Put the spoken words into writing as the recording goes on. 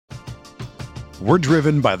We're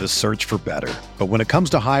driven by the search for better. But when it comes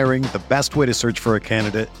to hiring, the best way to search for a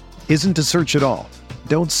candidate isn't to search at all.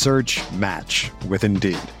 Don't search, match with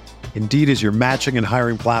Indeed. Indeed is your matching and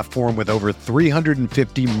hiring platform with over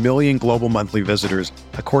 350 million global monthly visitors,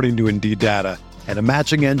 according to Indeed data, and a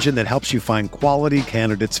matching engine that helps you find quality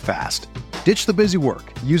candidates fast. Ditch the busy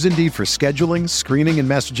work. Use Indeed for scheduling, screening, and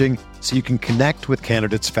messaging so you can connect with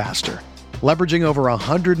candidates faster. Leveraging over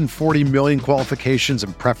 140 million qualifications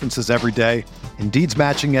and preferences every day, Indeed's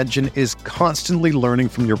matching engine is constantly learning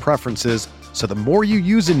from your preferences, so the more you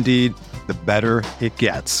use Indeed, the better it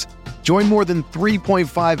gets. Join more than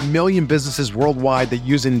 3.5 million businesses worldwide that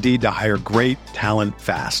use Indeed to hire great talent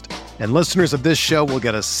fast. And listeners of this show will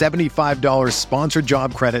get a $75 sponsored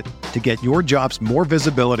job credit to get your jobs more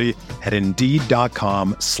visibility at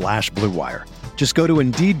Indeed.com/Blue Wire. Just go to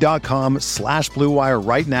Indeed.com/Blue Wire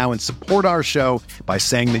right now and support our show by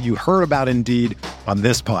saying that you heard about Indeed on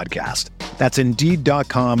this podcast. That's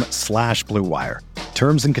Indeed.com/Blue Wire.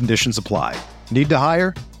 Terms and conditions apply. Need to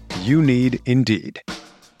hire? You need Indeed.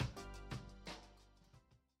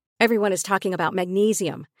 Everyone is talking about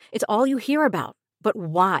magnesium. It's all you hear about. But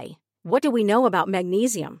why? What do we know about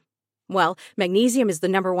magnesium? Well, magnesium is the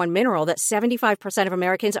number one mineral that 75% of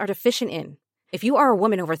Americans are deficient in. If you are a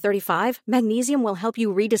woman over 35, magnesium will help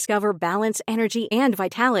you rediscover balance, energy, and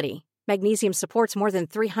vitality. Magnesium supports more than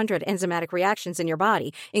 300 enzymatic reactions in your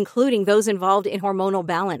body, including those involved in hormonal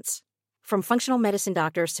balance. From functional medicine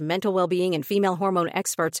doctors to mental well-being and female hormone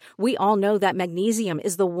experts, we all know that magnesium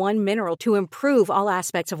is the one mineral to improve all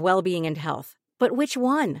aspects of well-being and health. But which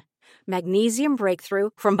one? Magnesium Breakthrough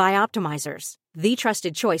from Bioptimizers, the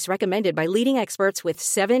trusted choice recommended by leading experts with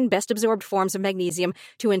 7 best-absorbed forms of magnesium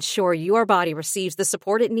to ensure your body receives the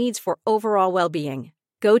support it needs for overall well-being.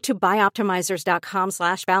 Go to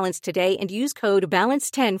bioptimizers.com/balance today and use code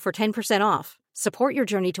BALANCE10 for 10% off. Support your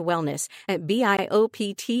journey to wellness at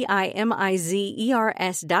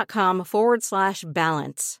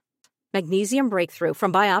bioptimizers.com/balance. Magnesium Breakthrough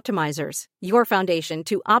from Bioptimizers, your foundation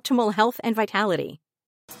to optimal health and vitality.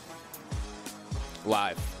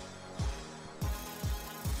 Live.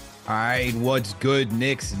 All right, what's good,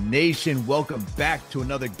 Knicks Nation? Welcome back to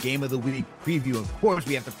another Game of the Week preview. Of course,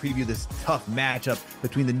 we have to preview this tough matchup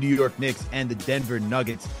between the New York Knicks and the Denver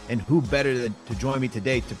Nuggets. And who better than to join me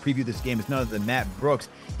today to preview this game is none other than Matt Brooks.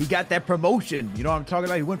 He got that promotion. You know what I'm talking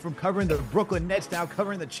about? He went from covering the Brooklyn Nets, now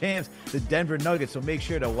covering the champs, the Denver Nuggets. So make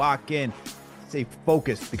sure to lock in, stay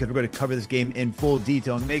focused, because we're going to cover this game in full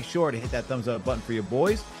detail. And make sure to hit that thumbs up button for your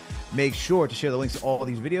boys. Make sure to share the links to all of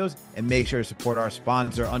these videos and make sure to support our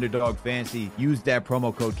sponsor, Underdog Fantasy. Use that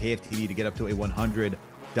promo code KFTV to get up to a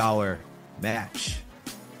 $100 match.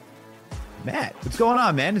 Matt, what's going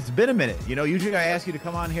on, man? It's been a minute. You know, usually I ask you to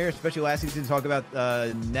come on here, especially last season, to talk about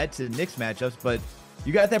Nets and Knicks matchups, but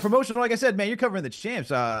you got that promotion. Like I said, man, you're covering the champs.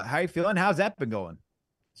 How are you feeling? How's that been going?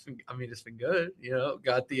 It's been good. You know,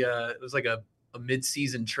 got the it was like a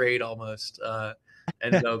mid-season trade almost.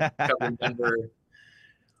 Ended up covering Denver.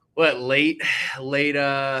 Late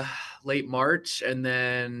March, and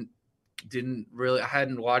then I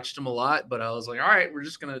hadn't watched them a lot, but I was like, all right, we're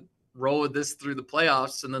just going to roll with this through the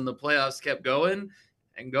playoffs. And then the playoffs kept going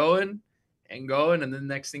and going and going. And then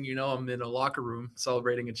next thing you know, I'm in a locker room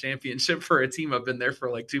celebrating a championship for a team I've been there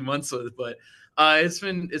for like 2 months with, but it's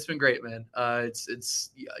been great, man. It's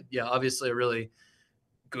obviously a really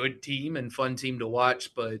good team and fun team to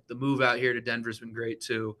watch, but the move out here to Denver's been great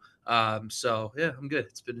too. So yeah, I'm good.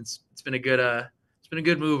 It's been a good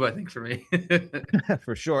move, I think, for me.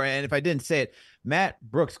 For sure. And if I didn't say it, Matt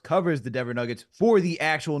Brooks covers the Denver Nuggets for the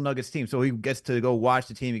actual Nuggets team. So he gets to go watch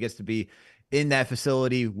the team. He gets to be in that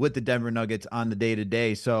facility with the Denver Nuggets on the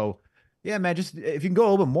day-to-day. So yeah, man, just if you can go a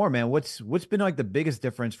little bit more, man, what's been like the biggest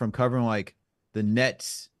difference from covering like the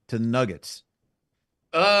Nets to the Nuggets?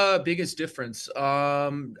 Biggest difference,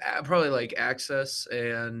 probably like access,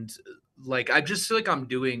 and like I just feel like I'm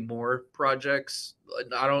doing more projects.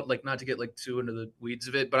 I don't like, not to get like too into the weeds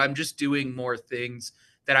of it, but I'm just doing more things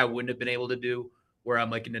that I wouldn't have been able to do where I'm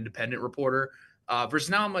like an independent reporter. Versus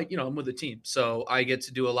now I'm like, I'm with a team, so I get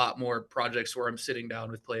to do a lot more projects where I'm sitting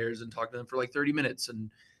down with players and talking to them for like 30 minutes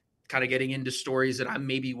and kind of getting into stories that I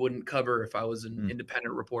maybe wouldn't cover if I was an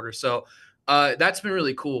independent reporter. So that's been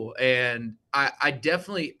really cool. And I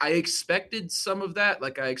expected some of that.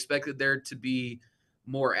 Like I expected there to be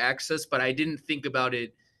more access, but I didn't think about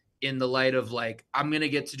it in the light of like, I'm going to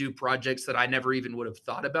get to do projects that I never even would have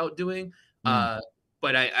thought about doing. But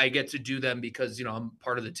I get to do them because, I'm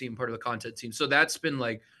part of the team, part of the content team. So that's been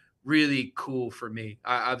like really cool for me.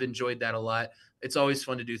 I've enjoyed that a lot. It's always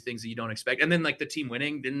fun to do things that you don't expect. And then like the team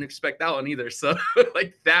winning, didn't expect that one either. So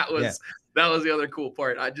like Yeah. that was the other cool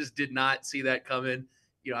part. I just did not see that coming.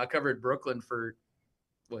 I covered Brooklyn for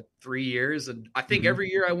 3 years, and I think Hmm. every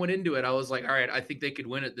year I went into it, I was like, all right, I think they could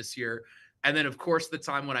win it this year. And then of course the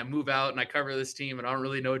time when I move out and I cover this team and I don't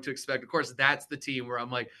really know what to expect, of course that's the team where I'm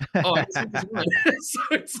like, oh, I just won. So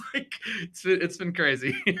it's like it's been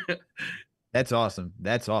crazy. That's awesome.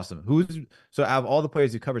 That's awesome. So out of all the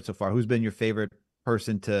players you covered so far, who's been your favorite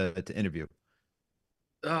person to interview?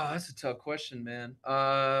 Oh, that's a tough question, man.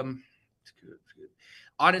 It's good. It's good.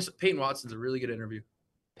 Honest, Peyton Watson's a really good interview.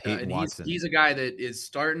 Peyton And he's Watson. he's a guy that is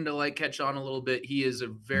starting to like catch on a little bit. He is a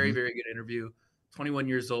very, Hmm. very good interview. 21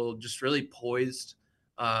 years old, just really poised.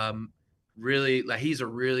 Really like he's a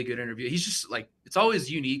really good interview. He's just like it's always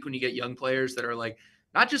unique when you get young players that are like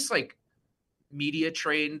not just like media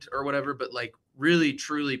trained or whatever, but like really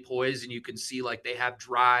truly poised and you can see like they have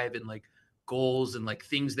drive and like goals and like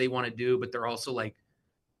things they want to do, but they're also like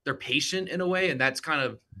they're patient in a way, and that's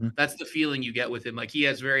the feeling you get with him. Like he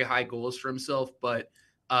has very high goals for himself, but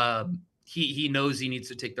he knows he needs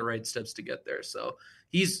to take the right steps to get there. So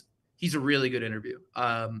he's he's a really good interview.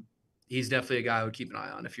 He's definitely a guy I would keep an eye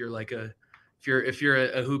on if you're like a if you're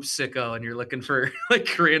a hoop sicko and you're looking for like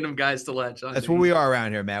random guys to latch on That's to. what we are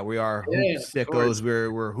around here, Matt. We are hoop Yeah, of sickos. course.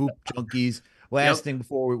 We're hoop junkies. Yep. Last thing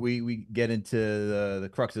before we get into the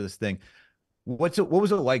crux of this thing, what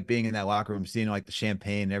was it like being in that locker room, seeing like the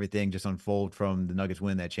champagne and everything just unfold from the Nuggets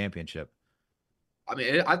win that championship? I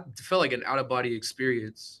mean, I felt like an out of body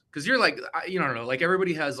experience because you're like, I don't know, like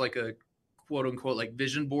everybody has like a quote unquote like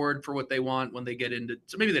vision board for what they want when they get into.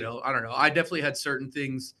 So maybe they don't. I don't know. I definitely had certain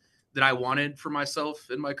things that I wanted for myself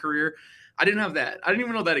in my career. I didn't have that. I didn't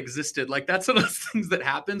even know that existed. Like that's one of those things that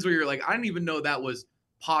happens where you're like, I didn't even know that was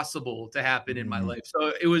possible to happen in my Mhm. life.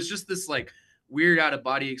 So it was just this like weird out of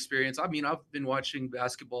body experience. I mean, I've been watching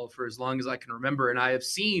basketball for as long as I can remember, and I have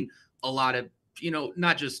seen a lot of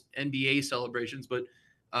not just NBA celebrations, but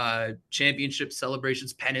championship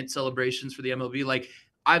celebrations, pennant celebrations for the MLB. Like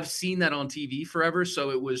I've seen that on TV forever,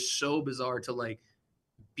 so it was so bizarre to like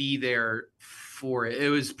be there for it. It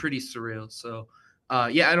was pretty surreal. So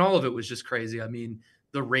yeah, and all of it was just crazy. I mean,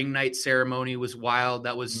 the ring night ceremony was wild.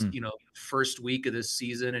 That was, Mm. first week of this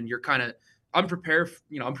season, and you're kind of I'm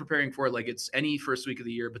preparing for it like it's any first week of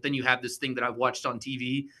the year, but then you have this thing that I've watched on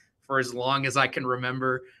TV for as long as I can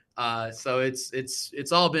remember. So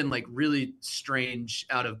it's all been like really strange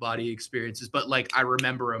out of body experiences, but like I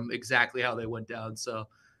remember them exactly how they went down. So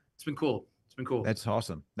it's been cool. It's been cool. That's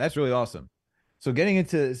awesome. That's really awesome. So getting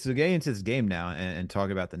into this game now and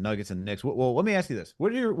talking about the Nuggets and the Knicks. Well, let me ask you this: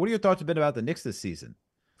 what are your thoughts been about the Knicks this season?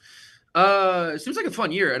 It seems like a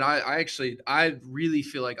fun year, and I really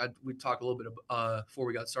feel like we'd talk a little bit before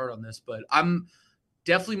we got started on this, but I'm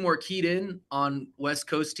definitely more keyed in on West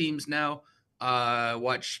Coast teams now.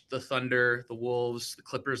 Watch the Thunder, the Wolves, the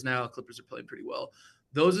Clippers now. Clippers are playing pretty well.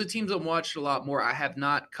 Those are the teams I'm watching a lot more. I have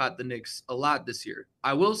not caught the Knicks a lot this year.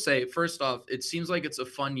 I will say, first off, it seems like it's a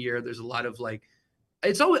fun year. There's a lot of like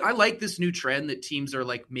it's always I like this new trend that teams are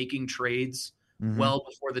like making trades Mm-hmm. well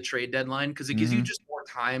before the trade deadline because it gives you Mm-hmm. just more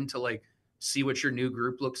time to like see what your new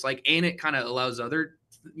group looks like, and it kind of allows other,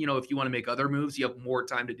 if you want to make other moves, you have more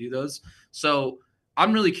time to do those. So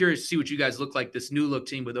I'm really curious to see what you guys look like this new look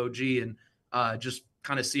team with OG and just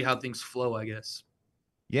kind of see how things flow, I guess.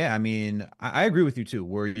 Yeah, I mean, I agree with you too,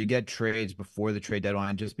 where you get trades before the trade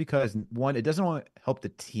deadline, just because one, it doesn't only help the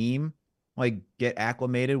team like get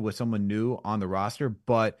acclimated with someone new on the roster,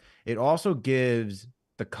 but it also gives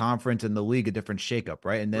the conference and the league a different shakeup,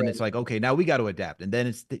 right? And then it's Right. like, okay, now we got to adapt. And then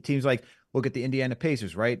it's the teams like look at the Indiana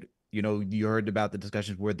Pacers, right? You heard about the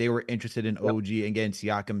discussions where they were interested in Yep. OG and getting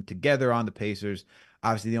Siakam together on the Pacers.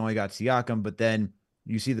 Obviously, they only got Siakam, but then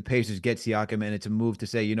you see the Pacers get Siakam, and it's a move to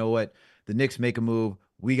say, you know what? The Knicks make a move.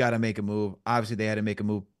 We got to make a move. Obviously, they had to make a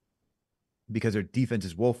move because their defense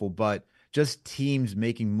is woeful, but just teams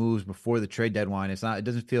making moves before the trade deadline. It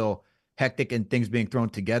doesn't feel hectic and things being thrown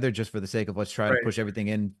together just for the sake of let's try to Right. push everything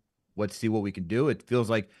in. Let's see what we can do. It feels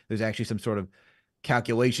like there's actually some sort of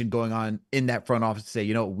calculation going on in that front office to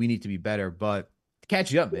say, we need to be better. But to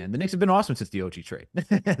catch you up, man, the Knicks have been awesome since the OG trade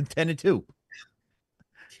 10-2.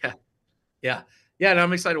 Yeah. Yeah. Yeah. And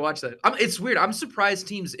I'm excited to watch that. It's weird. I'm surprised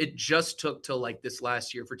teams, it just took till like this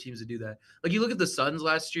last year for teams to do that. Like you look at the Suns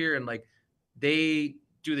last year and like they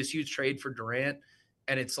do this huge trade for Durant.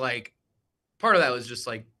 And it's like part of that was just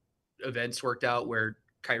like events worked out where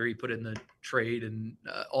Kyrie put in the trade and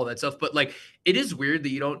all that stuff. But like it is weird that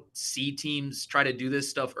you don't see teams try to do this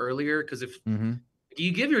stuff earlier. Cause if Mm-hmm.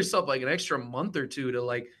 you give yourself like an extra month or two to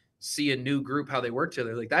like see a new group, how they work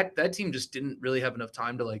together. Like that team just didn't really have enough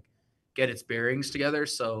time to like get its bearings together.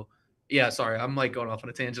 So yeah, sorry, I'm like going off on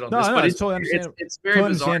a tangent on this, No, but it's totally understandable. it's very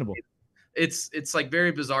Totally bizarre. understandable. It's like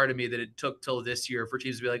very bizarre to me that it took till this year for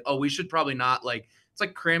teams to be like, oh, we should probably not like. It's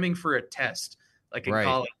like cramming for a test, like in Right.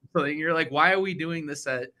 college. So you're like, why are we doing this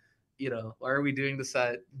at, why are we doing this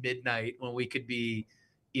at midnight when we could be,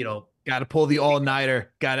 you know, Got to pull the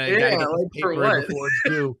all-nighter. Gotta yeah, get this like for paper in what? before it's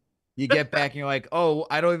due. You get back and you're like, oh,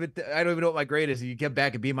 I don't even know what my grade is. And you get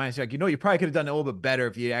back and B minus. You're like, you probably could have done it a little bit better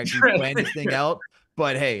if you actually planned this thing out.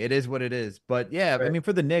 But hey, it is what it is. But yeah, Right. I mean,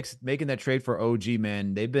 for the Knicks making that trade for OG,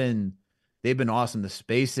 man, they've been awesome. The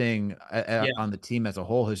spacing on the team as a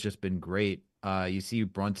whole has just been great. You see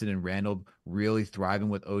Brunson and Randall really thriving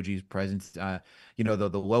with OG's presence. The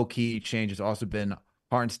low key change has also been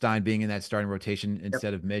Hartenstein being in that starting rotation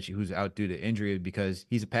instead of Mitch, who's out due to injury because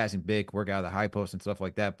he's a passing big, work out of the high post and stuff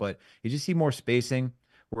like that. But you just see more spacing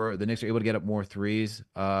where the Knicks are able to get up more threes.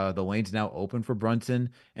 The lane's now open for Brunson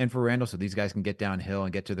and for Randall, so these guys can get downhill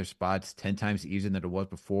and get to their spots 10 times easier than it was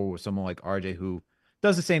before with someone like RJ who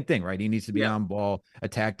does the same thing, right? He needs to be Yeah. on ball,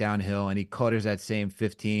 attack downhill, and he clutters that same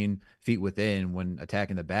 15 feet within when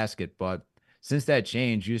attacking the basket. But since that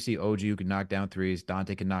change, you see OG who can knock down threes,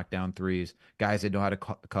 Dante can knock down threes, guys that know how to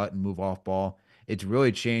cut and move off ball. It's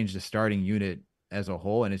really changed the starting unit as a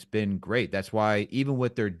whole, and it's been great. That's why even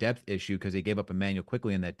with their depth issue, because they gave up Emmanuel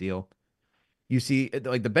quickly in that deal, you see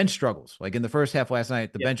like the bench struggles. Like in the first half last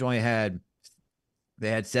night, the bench only had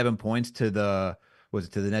 7 points to the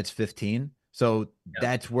Nets 15. So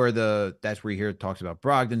that's where you hear talks about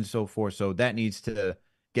Brogdon and so forth. So that needs to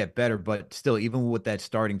get better. But still, even with that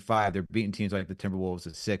starting five, they're beating teams like the Timberwolves,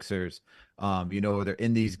 the Sixers. They're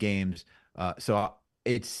in these games. So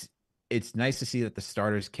it's nice to see that the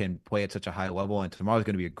starters can play at such a high level. And tomorrow's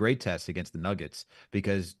going to be a great test against the Nuggets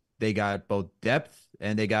because they got both depth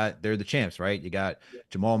and they're the champs, right? You got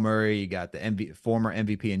Jamal Murray, you got the former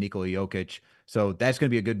MVP and Nikola Jokic. So that's going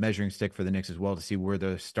to be a good measuring stick for the Knicks as well to see where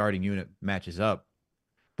the starting unit matches up.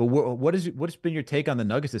 But what's been your take on the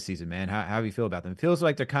Nuggets this season, man? How do you feel about them? It feels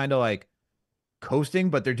like they're kind of like coasting,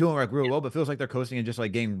 but they're doing like real well. But it feels like they're coasting and just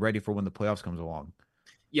like getting ready for when the playoffs comes along.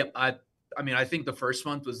 Yep. I mean, I think the first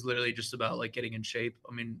month was literally just about like getting in shape.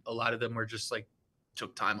 I mean, a lot of them were just like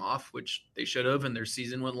took time off, which they should have, and their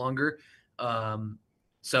season went longer. I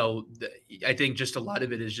think just a lot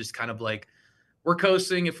of it is just kind of like we're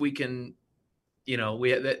coasting if we can.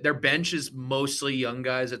 Their bench is mostly young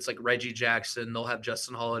guys. It's like Reggie Jackson. They'll have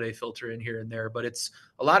Justin Holiday filter in here and there, but it's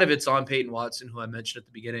a lot of it's on Peyton Watson, who I mentioned at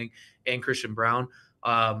the beginning, and Christian Brown.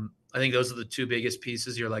 I think those are the two biggest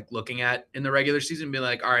pieces you're like looking at in the regular season, being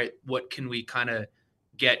like, all right, what can we kind of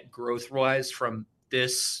get growth wise from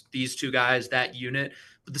these two guys, that unit?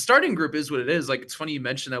 But the starting group is what it is. Like, it's funny you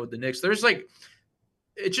mentioned that with the Knicks. There's like,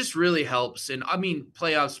 it just really helps. And I mean,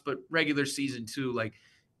 playoffs, but regular season too. Like,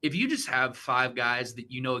 if you just have five guys that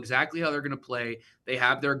you know exactly how they're going to play, they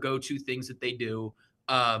have their go-to things that they do.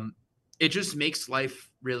 It just makes life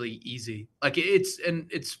really easy. Like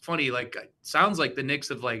it's funny. Like, it sounds like the Knicks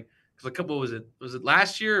have like, because a couple was it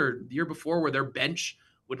last year or the year before where their bench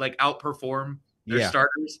would like outperform their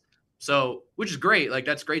starters. So, which is great. Like,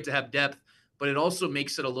 that's great to have depth, but it also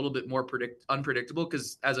makes it a little bit more unpredictable.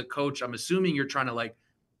 Because as a coach, I'm assuming you're trying to like,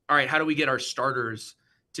 all right, how do we get our starters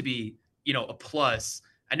to be, a plus?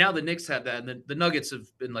 And now the Knicks have that, and the Nuggets have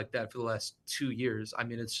been like that for the last 2 years. I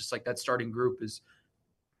mean, it's just like that starting group is,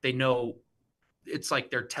 they know, it's like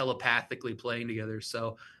they're telepathically playing together.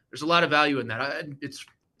 So there's a lot of value in that. It's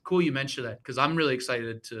cool you mentioned that, because I'm really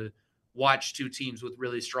excited to watch two teams with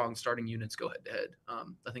really strong starting units go head to head.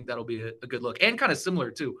 I think that'll be a good look, and kind of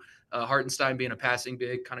similar too. Hartenstein being a passing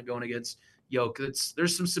big, kind of going against Yoke.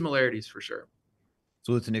 There's some similarities for sure.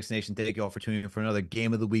 Salute to Knicks Nation. Thank you all for tuning in for another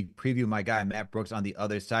Game of the Week preview. My guy, Matt Brooks, on the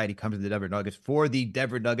other side. He comes to the Denver Nuggets for the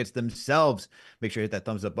Denver Nuggets themselves. Make sure to hit that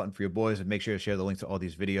thumbs up button for your boys, and make sure to share the links to all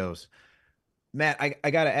these videos. Matt, I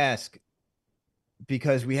got to ask,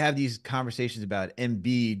 because we have these conversations about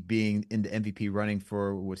Embiid being in the MVP running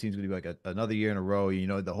for what seems to be like another year in a row.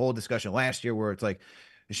 The whole discussion last year where it's like,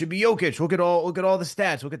 it should be Jokic. Look at all the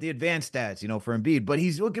stats. Look at the advanced stats, for Embiid. But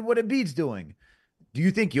look at what Embiid's doing. Do you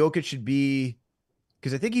think Jokic should be...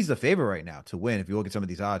 Because I think he's the favorite right now to win if you look at some of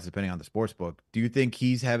these odds, depending on the sports book. Do you think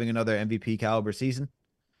he's having another MVP caliber season?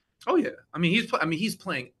 Oh yeah, I mean he's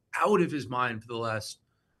playing out of his mind for the last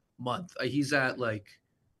month. He's at like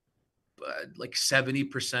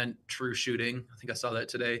 70% true shooting. I think I saw that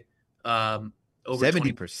today. Over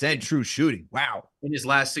 70% true shooting. Wow. In his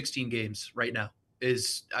last 16 games right now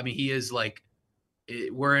he is like,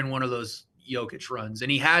 we're in one of those Jokic runs, and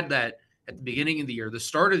he had that at the beginning of the year, the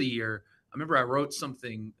start of the year. I remember I wrote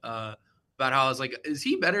something about how I was like, is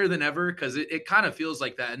he better than ever? Because it kind of feels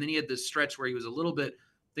like that. And then he had this stretch where he was a little bit,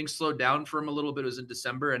 things slowed down for him a little bit. It was in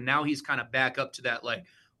December. And now he's kind of back up to that, like,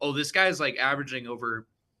 oh, this guy's like averaging over,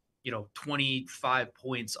 25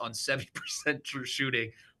 points on 70% true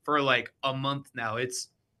shooting for like a month now. I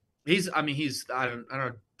don't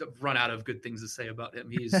run out of good things to say about him.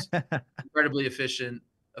 He's incredibly efficient,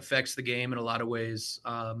 affects the game in a lot of ways.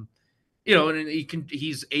 And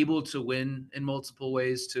he's able to win in multiple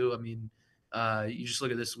ways too. I mean, you just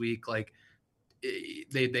look at this week, like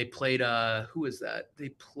they played who is that? They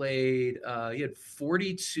played he had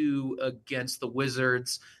 42 against the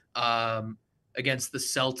Wizards, against the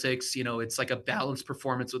Celtics. It's like a balanced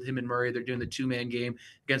performance with him and Murray. They're doing the two-man game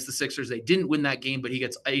against the Sixers. They didn't win that game, but he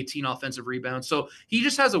gets 18 offensive rebounds. So he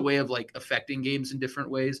just has a way of like affecting games in different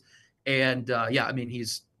ways. And I mean,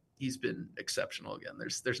 he's been exceptional again.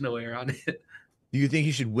 There's no air on it. Do you think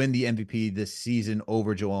he should win the MVP this season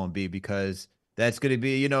over Joel Embiid? Because that's going to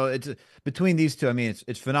be, it's between these two. I mean,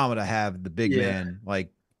 it's phenomenal to have the big man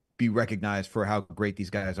like be recognized for how great these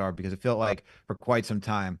guys are, because it felt like for quite some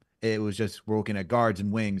time it was just we're looking at guards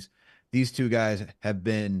and wings. These two guys have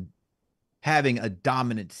been having a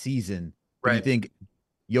dominant season. Right. Do you think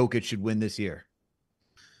Jokic should win this year?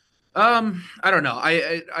 I don't know.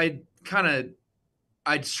 I'd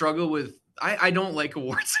struggle with. I don't like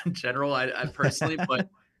awards in general. I personally, but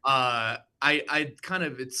I kind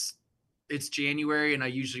of it's January, and I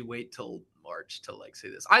usually wait till March to like say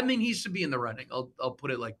this. I mean, he should be in the running. I'll put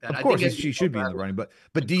it like that. Of course, he should be in the running, but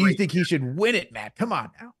do you think he should win it, Matt? Come on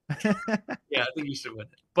now. Yeah, I think he should win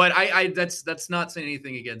it. But I that's not saying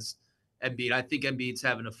anything against Embiid. I think Embiid's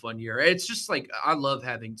having a fun year. It's just like I love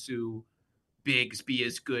having two bigs be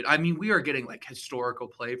as good. I mean, we are getting like historical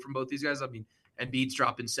play from both these guys. I mean, Embiid's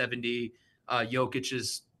dropping 70. Jokic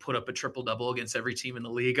has put up a triple-double against every team in the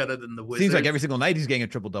league other than the Wizards. Seems like every single night he's getting a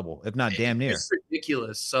triple-double, if not damn near. It's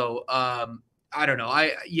ridiculous. So, I don't know.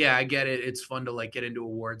 I get it. It's fun to like get into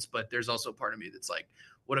awards, but there's also a part of me that's like,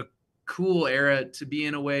 what a cool era to be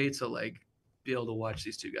in, a way to like be able to watch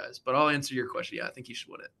these two guys. But I'll answer your question. Yeah, I think he should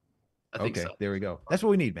win it. I think so. There we go. That's what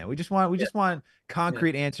we need, man. We just want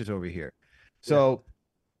concrete answers over here. So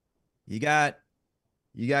you got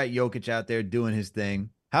Jokic out there doing his thing.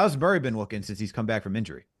 How's Murray been looking since he's come back from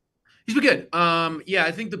injury? He's been good.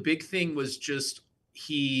 I think the big thing was just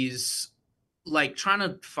he's like trying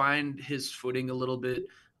to find his footing a little bit.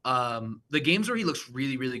 The games where he looks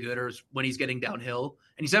really, really good are when he's getting downhill,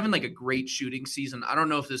 and he's having like a great shooting season. I don't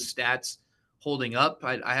know if the stats holding up.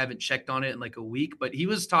 I haven't checked on it in like a week, but he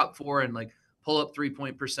was top 4 in like pull up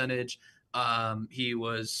 3-point percentage. He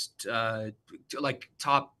was like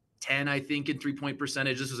top 10, I think, in 3-point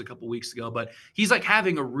percentage. This was a couple weeks ago, but he's like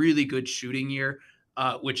having a really good shooting year,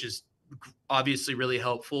 which is obviously really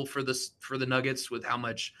helpful for the Nuggets with how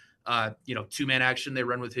much two-man action they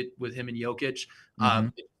run with him and Jokic.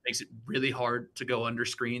 It makes it really hard to go under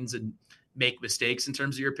screens and make mistakes in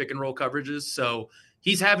terms of your pick and roll coverages. So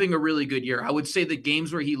he's having a really good year. I would say the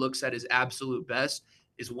games where he looks at his absolute best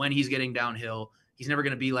is when he's getting downhill. He's never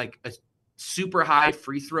going to be like a super high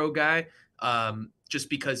free throw guy, just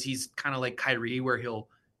because he's kind of like Kyrie, where he'll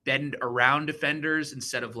bend around defenders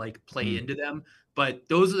instead of like play into them. But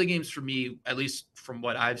those are the games for me, at least from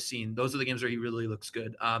what I've seen. Those are the games where he really looks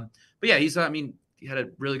good. But yeah, he had a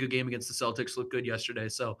really good game against the Celtics, looked good yesterday.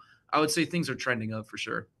 So I would say things are trending up for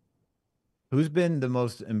sure. Who's been the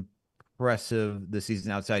most impressive this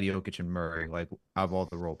season outside Jokic and Murray, like out of all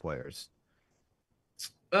the role players?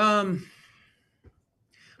 I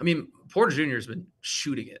mean, Porter Jr. has been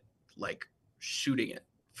shooting it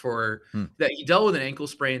for that. He dealt with an ankle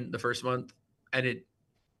sprain the first month, and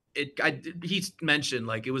he's mentioned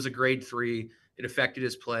like it was a grade 3. It affected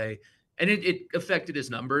his play, and it affected his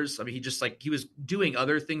numbers. I mean, he was doing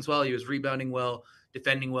other things well. He was rebounding well,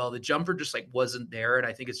 defending well. The jumper just like wasn't there, and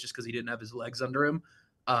I think it's just because he didn't have his legs under him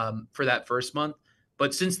for that first month.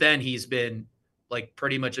 But since then, he's been like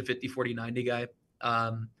pretty much a 50, 40, 90 guy.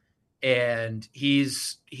 And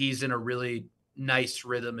he's in a really nice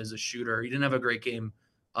rhythm as a shooter. He didn't have a great game.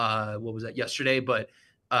 What was that yesterday? But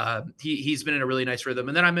he's been in a really nice rhythm.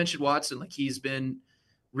 And then I mentioned Watson, like he's been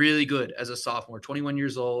really good as a sophomore, 21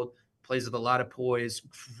 years old, plays with a lot of poise,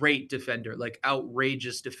 great defender, like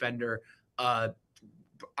outrageous defender. I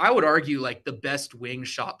would argue like the best wing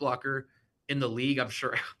shot blocker in the league. I'm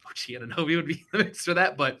sure Giannonobi would be in the mix for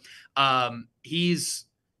that, but he's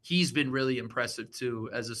been really impressive too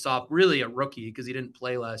as a really a rookie because he didn't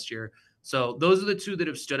play last year. So those are the two that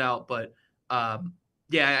have stood out. But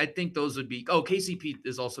I think those would be. Oh, KCP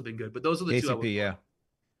has also been good, but those are the two. KCP, yeah,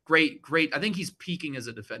 great. I think he's peaking as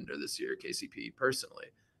a defender this year. KCP personally,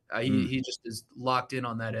 He just is locked in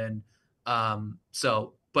on that end.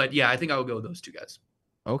 But yeah, I think I would go with those two guys.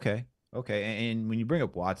 Okay. Okay. And when you bring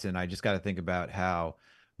up Watson, I just got to think about how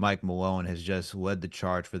Mike Malone has just led the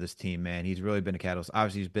charge for this team, man. He's really been a catalyst.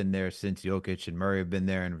 Obviously, he's been there since Jokic and Murray have been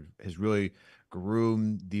there and has really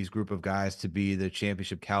groomed these group of guys to be the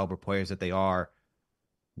championship caliber players that they are.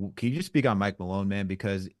 Can you just speak on Mike Malone, man?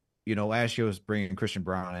 Because, last year was bringing Christian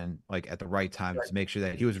Brown in like at the right time Right. to make sure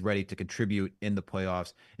that he was ready to contribute in the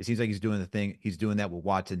playoffs. It seems like he's doing the thing. He's doing that with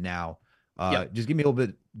Watson now. Yeah. Just give me a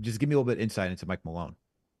little bit insight into Mike Malone.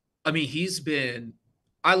 I mean,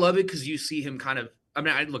 I love it because you see him kind of, I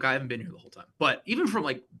haven't been here the whole time, but even from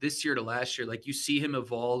like this year to last year, like you see him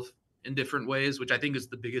evolve in different ways, which I think is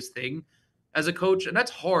the biggest thing as a coach. And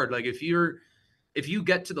that's hard. Like if you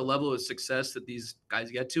get to the level of success that these guys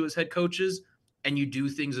get to as head coaches and you do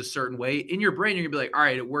things a certain way in your brain, you're gonna be like, all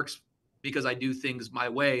right, it works because I do things my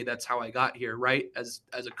way. That's how I got here. Right. As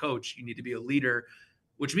a coach, you need to be a leader,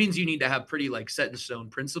 which means you need to have pretty like set in stone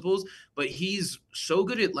principles, but he's so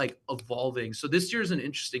good at like evolving. So this year is an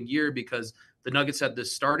interesting year because the Nuggets had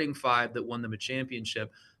this starting five that won them a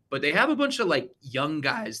championship, but they have a bunch of like young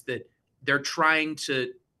guys that they're trying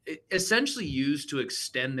to essentially use to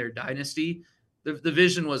extend their dynasty. The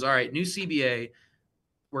vision was, all right, new CBA,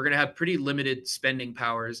 we're going to have pretty limited spending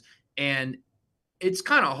powers. And it's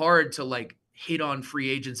kind of hard to like hit on free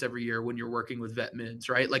agents every year when you're working with vet mids,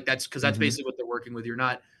 right? Like that's because that's basically what they're working with. You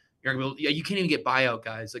can't even get buyout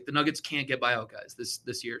guys. Like the Nuggets can't get buyout guys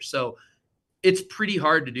this year. So it's pretty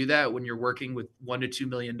hard to do that when you're working with $1 to $2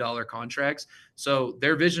 million contracts. So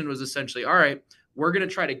their vision was essentially, all right, we're going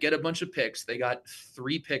to try to get a bunch of picks. They got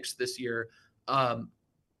 3 picks this year.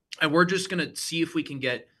 And we're just going to see if we can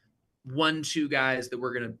get 1, 2 guys that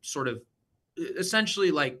we're going to sort of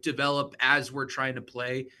essentially like develop as we're trying to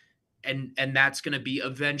play. And that's going to be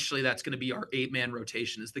eventually that's going to be our 8-man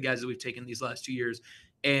rotation is the guys that we've taken these last 2 years.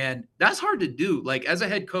 And that's hard to do. Like as a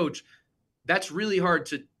head coach, that's really hard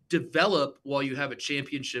to develop while you have a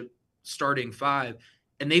championship starting 5.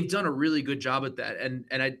 And they've done a really good job at that.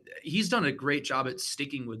 He's done a great job at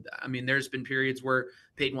sticking with that. I mean, there's been periods where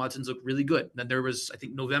Peyton Watson's looked really good. Then there was, I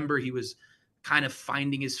think, November, he was kind of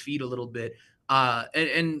finding his feet a little bit.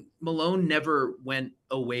 And Malone never went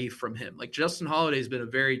away from him. Like Justin Holiday has been a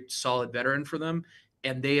very solid veteran for them.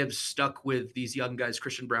 And they have stuck with these young guys,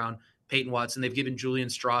 Christian Brown, Peyton Watson. They've given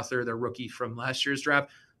Julian Strother, their rookie from last year's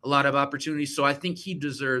draft, a lot of opportunities. So I think he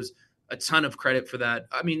deserves a ton of credit for that.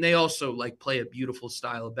 I mean, they also like play a beautiful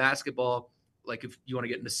style of basketball. Like if you want to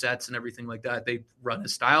get into sets and everything like that, they run a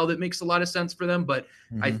style that makes a lot of sense for them. But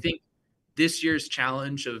I think this year's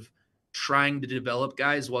challenge of trying to develop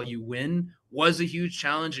guys while you win was a huge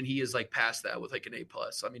challenge. And he is like past that with like an A+.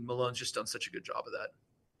 I mean, Malone's just done such a good job of that.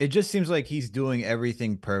 It just seems like he's doing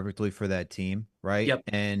everything perfectly for that team, right? Yep.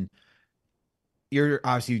 And you're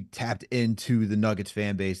obviously tapped into the Nuggets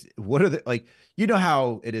fan base. What are the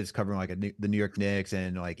how it is covering like the New York Knicks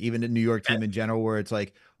and like even the New York team in general, where it's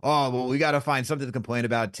like, oh, well, we got to find something to complain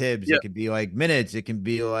about Tibbs. Yep. It could be like minutes. It can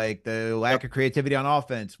be like the lack of creativity on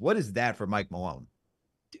offense. What is that for Mike Malone?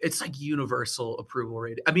 It's like universal approval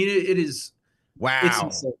rating. I mean, it is. Wow.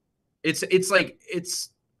 It's insane. It's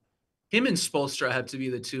him and Spoelstra have to be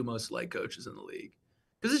the 2 most liked coaches in the league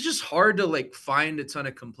because it's just hard to like find a ton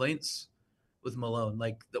of complaints with Malone.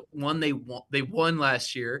 Like the one they won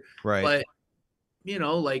last year, right? But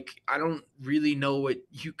like I don't really know what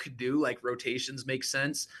you could do. Like rotations make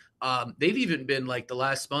sense. They've even been like the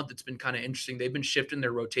last month. It's been kind of interesting. They've been shifting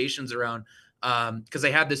their rotations around because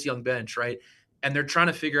they have this young bench, right? And they're trying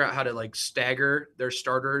to figure out how to like stagger their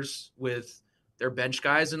starters with their bench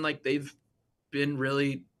guys, and like they've been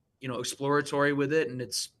really exploratory with it. And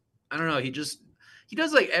it's I don't know. He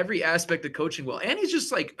does like every aspect of coaching well. And he's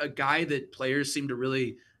just like a guy that players seem to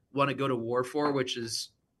really want to go to war for, which is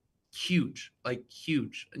huge, like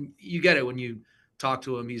huge. And you get it when you talk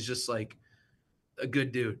to him. He's just like a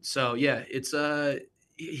good dude. So yeah, it's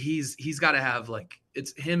he's got to have like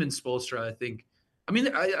it's him and Spoelstra. I think. I mean,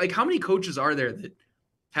 like how many coaches are there that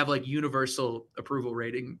have like universal approval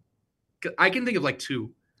rating? I can think of like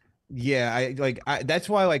 2. Yeah, that's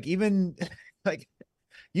why like even like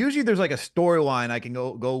usually there's like a storyline I can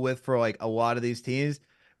go with for like a lot of these teams.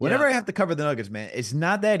 Whenever I have to cover the Nuggets, man, it's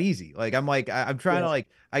not that easy. Like I'm like I'm trying to like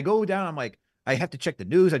I go down. I'm like I have to check the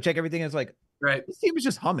news. I check everything. And it's like Right. this team is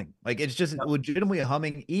just humming. Like it's just legitimately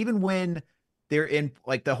humming. Even when they're in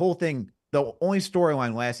like the whole thing. The only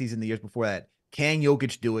storyline last season, the years before that. Can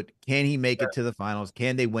Jokic do it? Can he make it to the finals?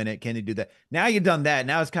 Can they win it? Can they do that? Now you've done that.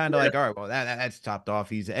 Now it's kind of like, all right, well, that's topped off.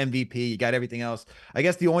 He's MVP. You got everything else. I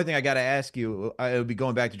guess the only thing I got to ask you, it would be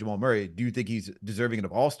going back to Jamal Murray. Do you think he's deserving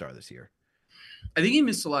of All-Star this year? I think he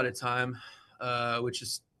missed a lot of time, which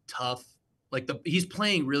is tough. Like he's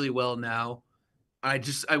playing really well now.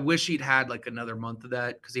 I wish he'd had like another month of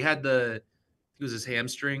that because he had it was his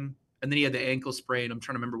hamstring and then he had the ankle sprain. I'm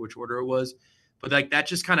trying to remember which order it was, but like that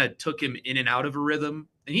just kind of took him in and out of a rhythm.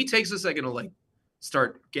 And he takes a second to like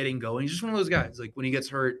start getting going. He's just one of those guys. Like when he gets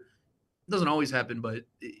hurt, it doesn't always happen, but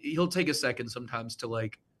he'll take a second sometimes to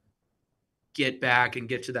like get back and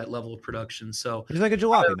get to that level of production. So He's like a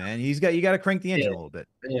jalopy, man. You got to crank the engine yeah, a little bit.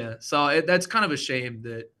 yeah. So that's kind of a shame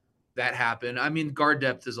that happened. I mean, guard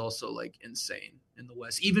depth is also like insane in the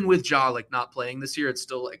West. Even with Ja like not playing this year, it's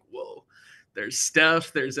still like whoa. There's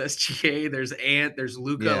Steph, there's SGA, there's Ant, there's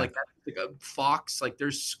Luca, Yeah. like a Fox. Like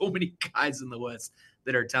there's so many guys in the West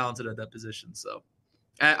that are talented at that position. So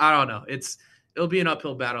I don't know. It'll be an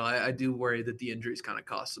uphill battle. I do worry that the injuries kind of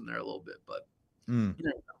cost them there a little bit, but you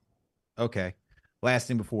know. Okay. Last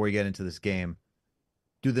thing before we get into this game.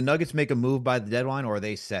 Do the Nuggets make a move by the deadline, or are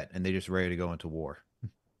they set and they just ready to go into war?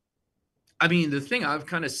 I mean, the thing I've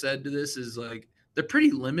kind of said to this is like they're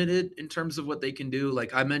pretty limited in terms of what they can do.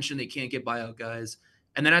 Like I mentioned, they can't get buyout guys.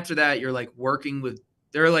 And then after that, you're like working with,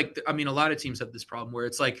 they're like, I mean, a lot of teams have this problem where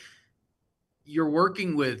it's like you're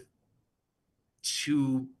working with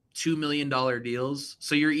 $2 million deals.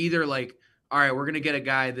 So you're either like, all right, we're going to get a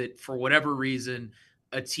guy that for whatever reason,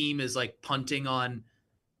 a team is like punting on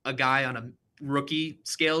a guy on a rookie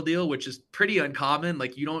scale deal, which is pretty uncommon.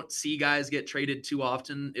 Like you don't see guys get traded too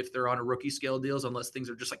often if they're on a rookie scale deals, unless things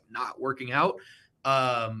are just like not working out.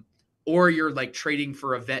 Or you're like trading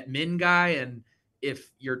for a vet min guy. And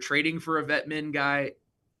if you're trading for a vet min guy,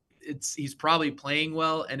 he's probably playing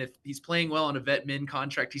well. And if he's playing well on a vet min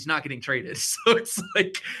contract, he's not getting traded. So it's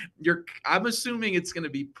like I'm assuming it's going to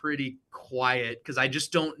be pretty quiet because I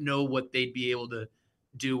just don't know what they'd be able to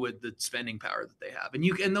do with the spending power that they have.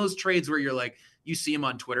 And those trades where you're like, you see them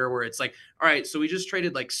on Twitter where it's like, all right, so we just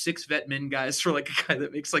traded like 6 vet min guys for like a guy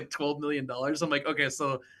that makes like $12 million. I'm like, okay,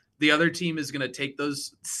 so the other team is going to take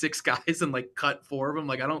those 6 guys and like cut 4 of them.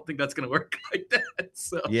 Like, I don't think that's going to work like that.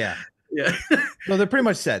 So Yeah. yeah. No, they're pretty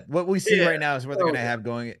much set. What we see Yeah. right now is what they're going to have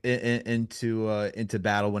going into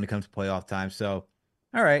battle when it comes to playoff time. So,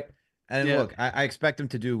 all right. And Yeah. look, I expect them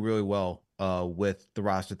to do really well with the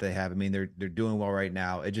roster that they have. I mean, they're doing well right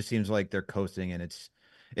now. It just seems like they're coasting, and it's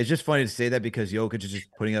just funny to say that because Jokic is just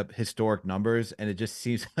putting up historic numbers, and it just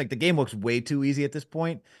seems like the game looks way too easy at this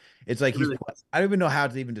point. It's like Really I don't even know how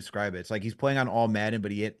to even describe it. It's like he's playing on all Madden,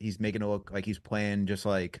 but he's making it look like he's playing just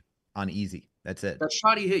like on easy. That's it. that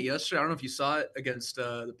shot he hit yesterday, I don't know if you saw it against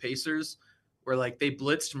the Pacers, where like they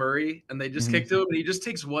blitzed Murray and they just kicked him, and he just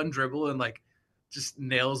takes one dribble and like just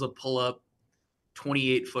nails a pull up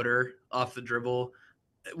 28 footer off the dribble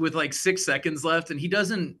with like 6 seconds left, and he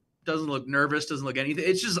doesn't look nervous, doesn't look anything.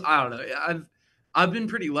 It's just I don't know. I've been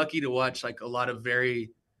pretty lucky to watch like a lot of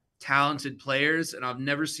very talented players, and I've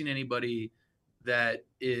never seen anybody that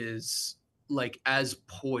is like as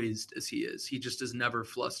poised as he is. He just is never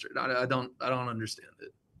flustered. I don't understand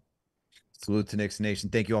it. Salute to Knicks Nation.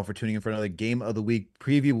 Thank you all for tuning in for another Game of the Week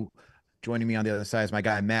preview. Joining me on the other side is my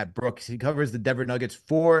guy, Matt Brooks. He covers the Denver Nuggets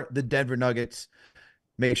for the Denver Nuggets.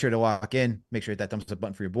 Make sure to lock in. Make sure to hit that thumbs up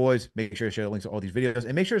button for your boys. Make sure to share the links to all these videos.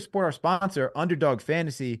 And make sure to support our sponsor, Underdog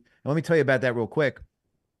Fantasy. And let me tell you about that real quick.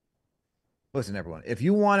 Listen, everyone, if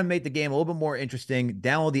you want to make the game a little bit more interesting,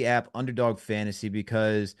 download the app Underdog Fantasy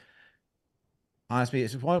because honestly,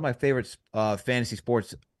 it's one of my favorite fantasy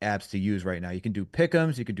sports apps to use right now. You can do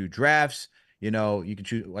pick'ems, you can do drafts. You know, you can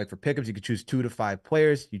choose, like for pick'ems, you can choose 2 to 5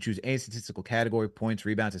 players. You choose any statistical category, points,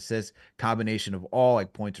 rebounds, assists, combination of all,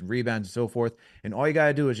 like points and rebounds and so forth. And all you got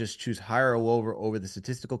to do is just choose higher or lower over the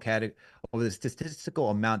statistical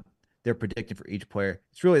amount they're predicting for each player.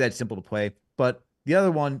 It's really that simple to play. But the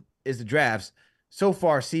other one is the drafts. So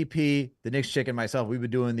far, CP, the Knicks chick, and myself, we've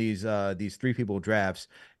been doing these 3 people drafts.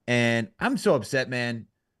 And I'm so upset, man.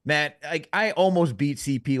 Matt, like I almost beat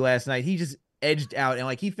CP last night. He just edged out and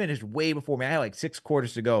like he finished way before me. I had like 6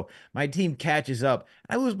 quarters to go. My team catches up.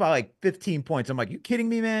 I lose by like 15 points. I'm like, you kidding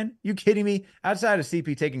me, man? You kidding me? Outside of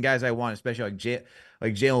CP taking guys I want, especially like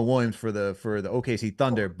Jalen Williams for the OKC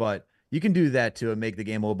Thunder, but you can do that to make the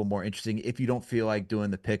game a little bit more interesting. If you don't feel like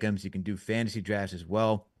doing the pick'ems, you can do fantasy drafts as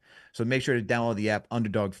well. So make sure to download the app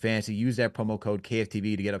Underdog Fantasy. Use that promo code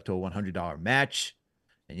KFTV to get up to a $100 match.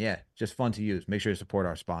 And yeah, just fun to use. Make sure to support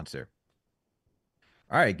our sponsor.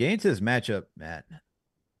 All right, getting into this matchup, Matt.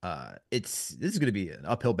 This is going to be an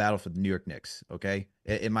uphill battle for the New York Knicks, okay?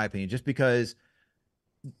 In my opinion, just because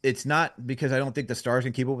it's not because I don't think the stars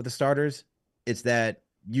can keep up with the starters. It's that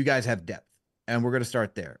you guys have depth. And we're going to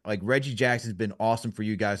start there. Like Reggie Jackson's been awesome for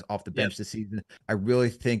you guys off the bench this season. I really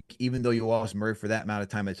think even though you lost Murray for that amount of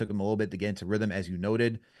time, it took him a little bit to get into rhythm, as you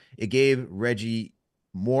noted. It gave Reggie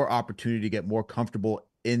more opportunity to get more comfortable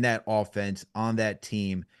in that offense on that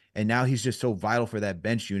team. And now he's just so vital for that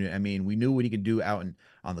bench unit. I mean, we knew what he could do out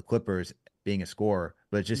on the Clippers being a scorer,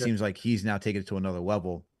 but it just seems like he's now taken it to another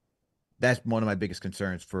level. That's one of my biggest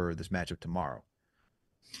concerns for this matchup tomorrow.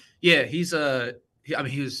 Yeah, he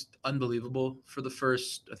was unbelievable for the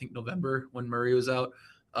first, I think, November when Murray was out.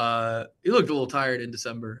 He looked a little tired in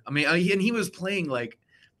December. I mean, and he was playing like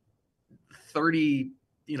 30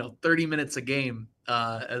 minutes a game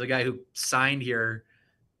as a guy who signed here,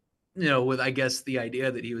 with, I guess, the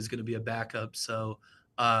idea that he was going to be a backup. So,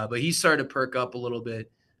 but he started to perk up a little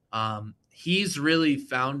bit. He's really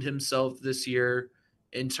found himself this year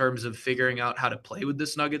in terms of figuring out how to play with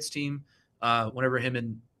this Nuggets team. Whenever him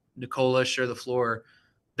and Nikola share the floor,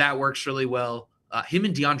 that works really well. Him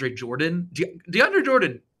and DeAndre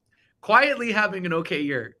Jordan, quietly having an okay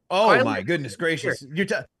year. Oh my goodness gracious!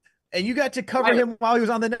 And you got to cover him while he was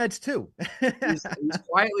on the Nets too. he's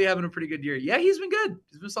quietly having a pretty good year. Yeah, he's been good.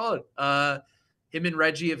 He's been solid. Him and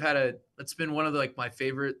Reggie have it's been one of my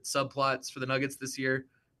favorite subplots for the Nuggets this year,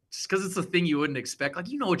 just because it's a thing you wouldn't expect. Like,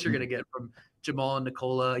 what you're going to get from Jamal and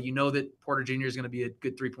Nikola. You know that Porter Jr. is going to be a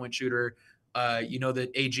good 3-point shooter. You know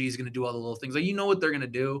that AG is going to do all the little things. Like, what they're going to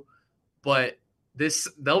do, but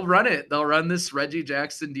they'll run it. They'll run this Reggie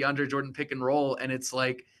Jackson, DeAndre Jordan pick and roll, and it's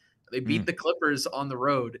like they beat the Clippers on the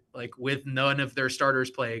road, like with none of their starters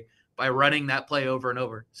playing, by running that play over and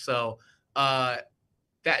over. So that's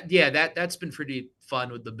been pretty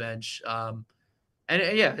fun with the bench. I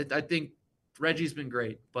think Reggie's been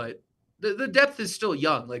great, but the depth is still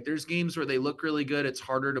young. Like, there's games where they look really good. It's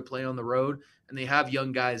harder to play on the road, and they have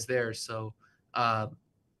young guys there. So a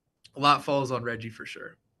lot falls on Reggie for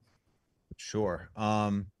sure. Sure.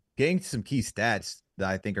 Getting some key stats that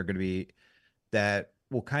I think are going to be that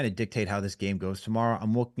will kind of dictate how this game goes tomorrow.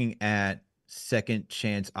 I'm looking at second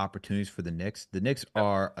chance opportunities for the Knicks. The Knicks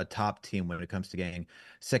are a top team when it comes to getting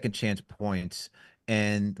second chance points.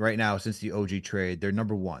 And right now, since the OG trade, they're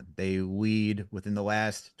number one. They lead within the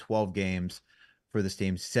last 12 games for this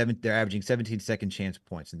team. They're averaging 17 second chance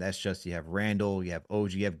points. And that's just, you have Randall, you have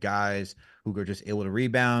OG, you have guys who are just able to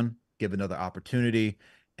rebound, give another opportunity.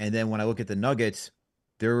 And then when I look at the Nuggets,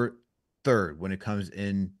 they're third when it comes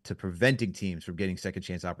into preventing teams from getting second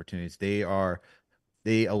chance opportunities. They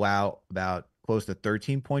allow about close to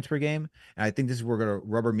 13 points per game. And I think this is where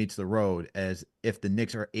rubber meets the road, as if the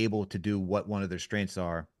Knicks are able to do what one of their strengths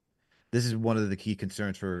are. This is one of the key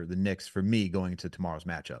concerns for the Knicks, for me, going into tomorrow's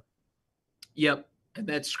matchup. Yep. And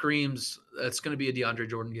that screams that's going to be a DeAndre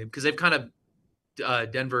Jordan game, because they've kind of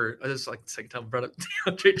Denver. This is like the second time I brought up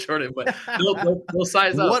DeAndre Jordan, but they'll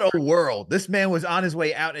size up. What a world! This man was on his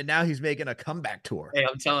way out, and now he's making a comeback tour. Hey,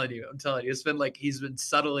 I'm telling you, it's been like he's been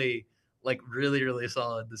subtly really, really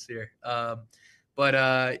solid this year. I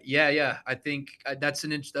think that's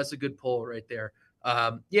a good pull right there.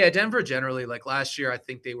 Denver generally, like last year, I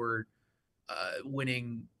think they were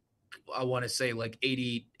winning, I want to say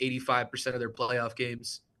 85% of their playoff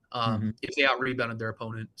games if they out rebounded their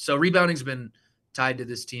opponent. So rebounding's been tied to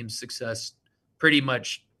this team's success pretty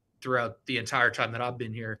much throughout the entire time that I've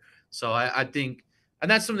been here. So I think,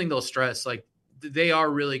 and that's something they'll stress, like they are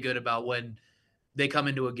really good about when they come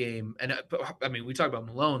into a game. And I mean, we talk about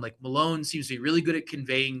Malone, like Malone seems to be really good at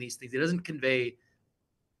conveying these things. He doesn't convey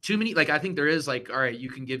too many. Like, I think there is all right, you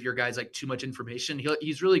can give your guys too much information.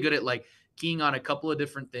 He's really good at keying on a couple of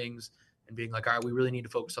different things and being like, all right, we really need to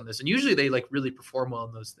focus on this. And usually they really perform well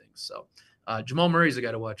in those things. So Jamal Murray's a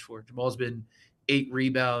guy to watch for. Jamal's been 8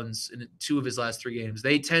 rebounds in 2 of his last 3 games.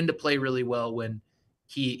 They tend to play really well when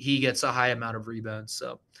he gets a high amount of rebounds.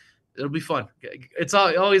 So it'll be fun. It's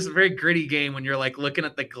always a very gritty game when you're looking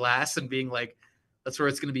at the glass and being like, that's where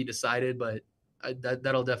it's going to be decided. But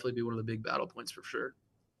that'll definitely be one of the big battle points for sure.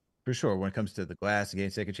 For sure. When it comes to the glass and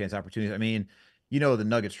getting second chance opportunities, I mean, the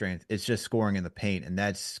Nugget strength, it's just scoring in the paint. And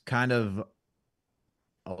that's kind of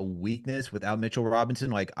a weakness without Mitchell Robinson.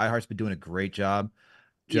 Like, Ihart's been doing a great job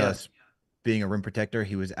just being a rim protector.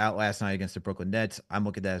 He was out last night against the Brooklyn Nets. I'm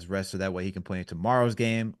looking at that as rest, so that way he can play in tomorrow's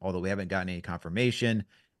game, although we haven't gotten any confirmation.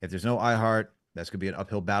 If there's no Ihart, that's going to be an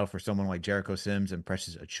uphill battle for someone like Jericho Sims and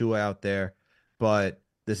Precious Achua out there. But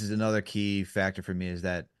this is another key factor for me, is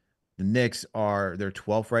that the Knicks they're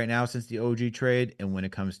 12th right now since the OG trade. And when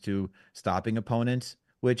it comes to stopping opponents,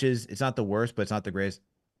 it's not the worst, but it's not the greatest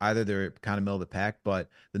either. They're kind of middle of the pack, but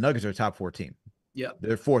the Nuggets are a top 4 team. Yeah.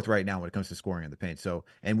 They're 4th right now when it comes to scoring in the paint. So,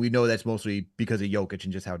 and we know that's mostly because of Jokic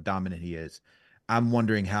and just how dominant he is. I'm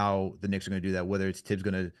wondering how the Knicks are going to do that, whether it's Tibbs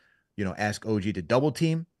going to, ask OG to double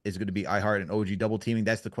team? Is it going to be iHeart and OG double teaming?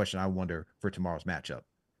 That's the question I wonder for tomorrow's matchup.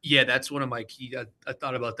 Yeah, that's one of my key. I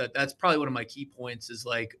thought about that. That's probably one of my key points. Is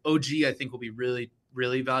like OG. I think will be really,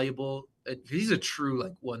 really valuable. He's a true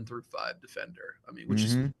like 1 through 5 defender. I mean, which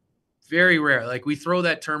is Mm-hmm. very rare. Like we throw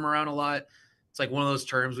that term around a lot. It's like one of those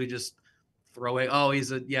terms we just throw it. Oh,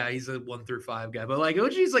 he's a 1 through 5 guy. But like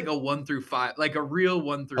OG's like a 1 through 5, like a real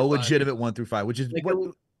one A through five. legitimate 1 through 5, which is Like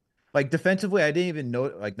what like defensively, I didn't even know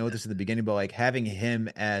this in the beginning, but like having him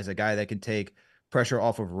as a guy that can take pressure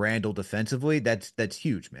off of Randall defensively, that's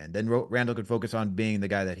huge, man. Then Randall could focus on being the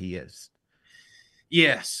guy that he is.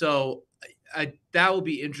 yeah. So that will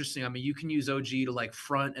be interesting. I mean, you can use OG to like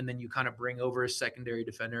front, and then you kind of bring over a secondary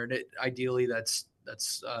defender, and ideally that's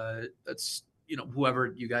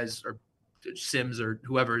whoever you guys are, Sims or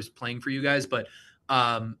whoever is playing for you guys, but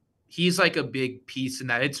he's like a big piece in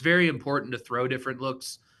that. It's very important to throw different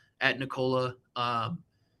looks at Nikola.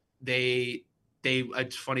 They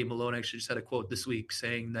it's funny. Malone actually just had a quote this week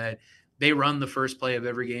saying that they run the first play of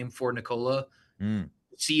every game for Nikola,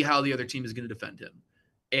 see how the other team is going to defend him,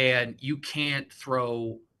 and you can't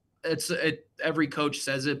throw. Every coach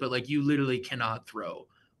says it, but like you literally cannot throw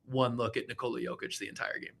one look at Nikola Jokic the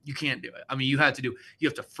entire game. You can't do it. I mean, you have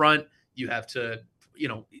to front, you have to,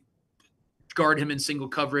 guard him in single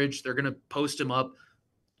coverage. They're going to post him up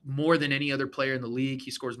more than any other player in the league.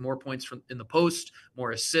 He scores more points in the post,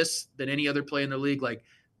 more assists than any other player in the league. Like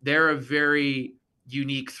they're a very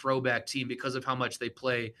unique throwback team because of how much they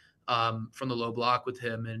play from the low block with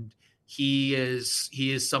him. And he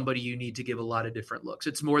is somebody you need to give a lot of different looks.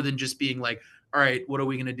 It's more than just being like, all right, what are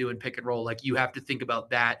we going to do in pick and roll? Like you have to think about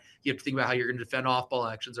that. You have to think about how you're going to defend off ball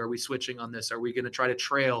actions. Are we switching on this? Are we going to try to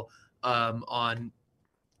trail on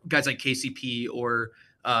guys like KCP or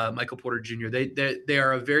Michael Porter Jr.? They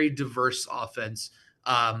are a very diverse offense.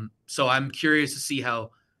 So I'm curious to see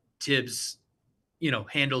how Tibbs,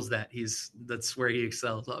 handles that. That's where he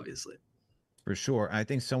excels, obviously. For sure. I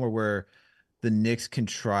think somewhere where the Knicks can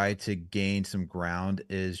try to gain some ground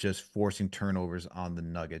is just forcing turnovers on the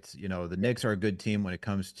Nuggets. The Knicks are a good team when it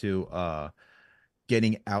comes to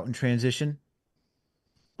getting out in transition.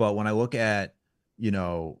 But when I look at, when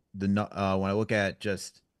I look at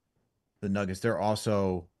just the Nuggets, they're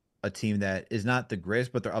also a team that is not the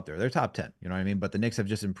greatest, but they're up there. They're top 10. You know what I mean? But the Knicks have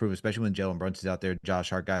just improved, especially when Jalen Brunson's out there,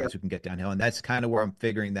 Josh Hart guys who can get downhill. And that's kind of where I'm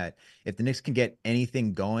figuring that if the Knicks can get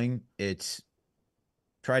anything going, it's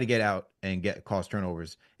try to get out and cause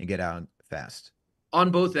turnovers and get out fast.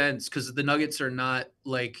 On both ends, because the Nuggets are not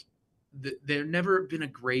like they've never been a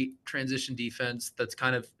great transition defense. That's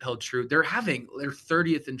kind of held true. They're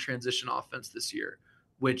 30th in transition offense this year,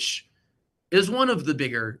 which is one of the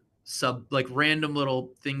bigger random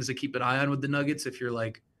little things to keep an eye on with the Nuggets. If you're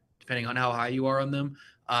like, depending on how high you are on them,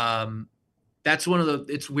 that's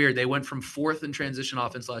it's weird. They went from 4th in transition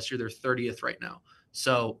offense last year. They're 30th right now.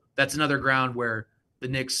 So that's another ground where the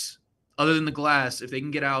Knicks, other than the glass, if they can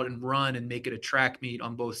get out and run and make it a track meet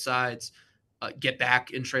on both sides, get back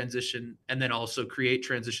in transition, and then also create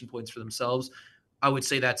transition points for themselves, I would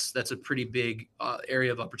say that's a pretty big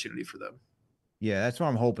area of opportunity for them. Yeah, that's what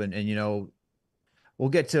I'm hoping. And we'll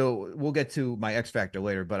get to my X factor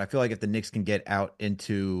later, but I feel like if the Knicks can get out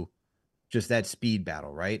into just that speed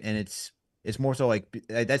battle, right? And it's more so like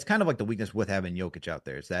that's kind of like the weakness with having Jokic out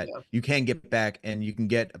there is that you can get back and you can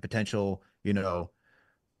get a potential,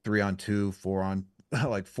 3-on-2, 4-on,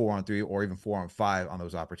 like 4-on-3, or even 4-on-5 on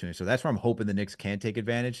those opportunities. So that's where I'm hoping the Knicks can take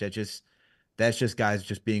advantage. That's just guys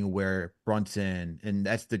just being aware, Brunson, and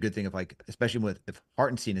that's the good thing of like, especially if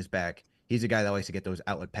Hartenstein is back, he's a guy that likes to get those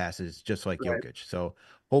outlet passes just like Jokic. So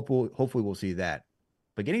hopefully we'll see that.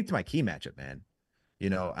 But getting to my key matchup, man,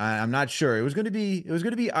 I'm not sure. It was going to be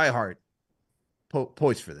iHeart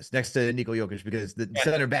poised for this next to Nikola Jokic because the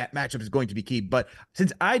center back matchup is going to be key. But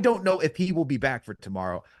since I don't know if he will be back for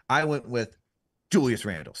tomorrow, I went with Julius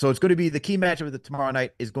Randle. So it's going to be the key matchup of the tomorrow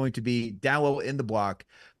night is going to be down low in the block,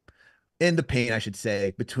 in the paint, I should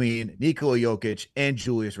say, between Nikola Jokic and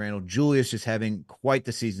Julius Randle. Julius just having quite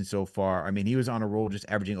the season so far. I mean, he was on a roll just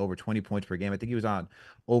averaging over 20 points per game. I think he was on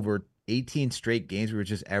over 18 straight games. We were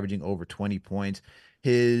just averaging over 20 points.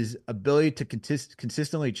 His ability to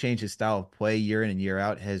consistently change his style of play year in and year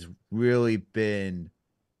out has really been,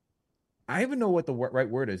 I even know what the right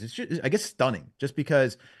word is. It's just, I guess, stunning. Just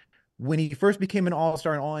because when he first became an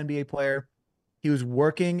all-star and all-NBA player, he was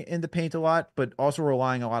working in the paint a lot, but also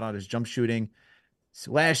relying a lot on his jump shooting.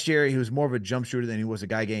 So last year, he was more of a jump shooter than he was a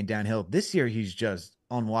guy getting downhill. This year, he's just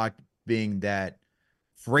unlocked being that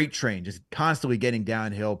freight train, just constantly getting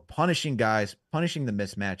downhill, punishing guys, punishing the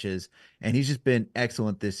mismatches. And he's just been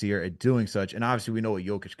excellent this year at doing such. And obviously, we know what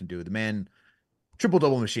Jokic can do. The man triple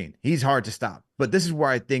double machine. He's hard to stop. But this is where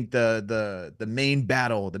I think the main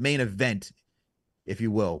battle, the main event, if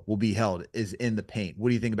you will be held is in the paint. What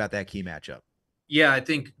do you think about that key matchup? Yeah, I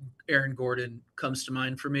think Aaron Gordon comes to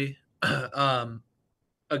mind for me. A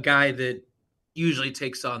guy that usually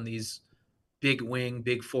takes on these big wing,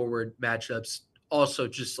 big forward matchups. Also,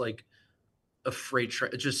 just like a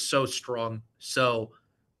just so strong. So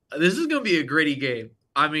this is going to be a gritty game.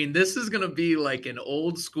 I mean, this is going to be like an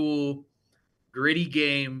old school gritty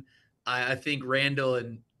game. I think Randall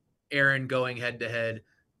and Aaron going head to head.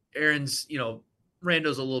 Aaron's,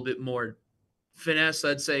 Randall's a little bit more finesse,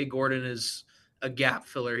 I'd say. Gordon is a gap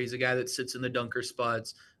filler. He's a guy that sits in the dunker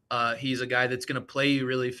spots. He's a guy that's going to play you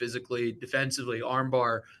really physically, defensively,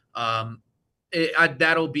 armbar.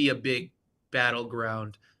 That'll be a big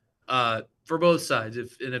battleground for both sides.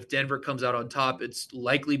 If Denver comes out on top, it's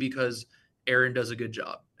likely because Aaron does a good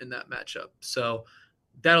job in that matchup. So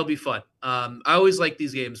that'll be fun. I always like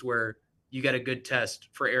these games where you get a good test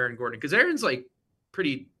for Aaron Gordon because Aaron's like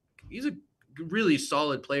he's a really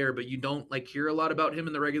solid player, but you don't like hear a lot about him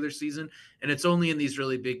in the regular season. And it's only in these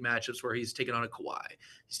really big matchups where he's taken on a Kawhi,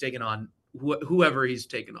 he's taken on whoever he's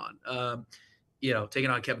taken on, taking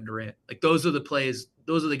on Kevin Durant. Like those are the plays,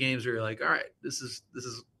 those are the games where you're like, all right, this is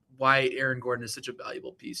why Aaron Gordon is such a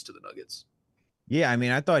valuable piece to the Nuggets. Yeah, I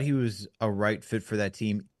mean, I thought he was a right fit for that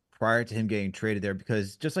team prior to him getting traded there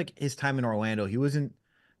because just like his time in Orlando, he wasn't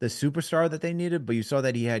the superstar that they needed, but you saw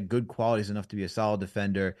that he had good qualities enough to be a solid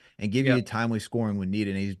defender and give you timely scoring when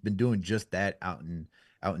needed. And he's been doing just that out in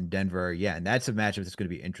Denver. Yeah, and that's a matchup that's going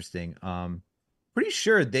to be interesting. Pretty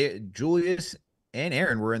sure Julius and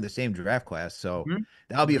Aaron were in the same draft class, so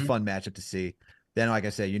that'll be a fun matchup to see. Then, like I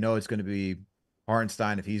said, it's going to be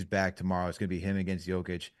Hartenstein if he's back tomorrow. It's going to be him against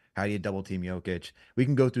Jokic. How do you double team Jokic? We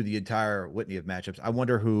can go through the entire litany of matchups. I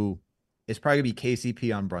wonder who it's probably going to be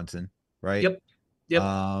KCP on Brunson, right? Yep.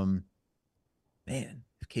 Man,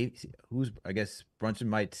 I guess Brunson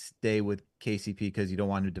might stay with KCP because you don't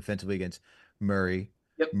want him defensively against Murray.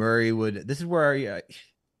 Yep. Murray would. This is where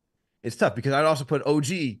it's tough because I'd also put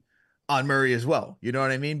OG on Murray as well. You know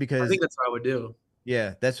what I mean? Because I think that's what I would do.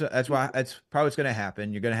 Yeah, that's why that's probably what's going to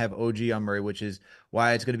happen. You're going to have OG on Murray, which is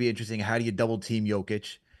why it's going to be interesting. How do you double team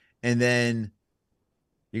Jokic? And then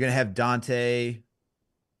you're going to have Dante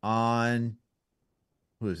on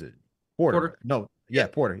who is it? Porter. No, yeah,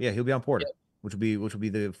 Porter. Yeah, he'll be on Porter, which will be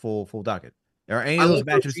the full docket. Are any of those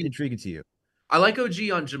matchups intriguing to you? I like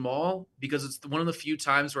OG on Jamal because it's one of the few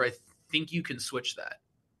times where I think you can switch that.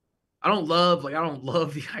 I don't love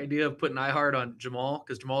the idea of putting iHeart on Jamal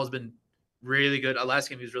because Jamal has been really good. Last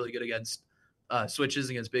game he was really good against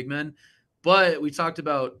switches against big men. But we talked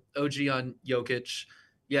about OG on Jokic.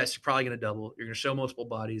 Yes, you're probably going to double. You're going to show multiple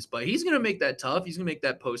bodies, but he's going to make that tough. He's going to make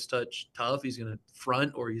that post touch tough. He's going to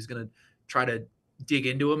front or he's going to try to dig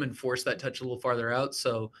into him and force that touch a little farther out.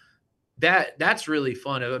 So that's really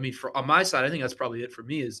fun. I mean, on my side, I think that's probably it for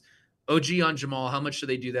me is OG on Jamal. How much do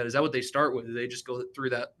they do that? Is that what they start with? Do they just go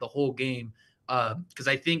through that the whole game? Because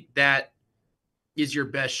I think that is your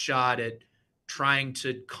best shot at trying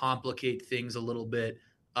to complicate things a little bit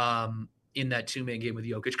in that two-man game with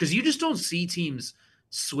Jokic. Because you just don't see teams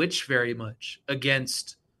switch very much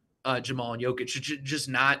against Jamal and Jokic. It's just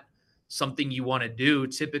not something you want to do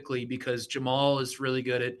typically because Jamal is really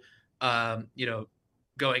good at,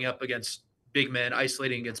 going up against big men,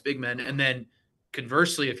 isolating against big men. And then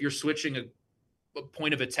conversely, if you're switching a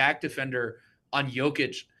point of attack defender on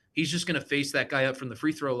Jokic, he's just going to face that guy up from the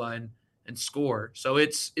free throw line and score. So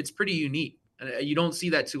it's pretty unique. And you don't see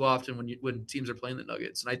that too often when teams are playing the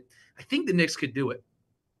Nuggets. And I think the Knicks could do it.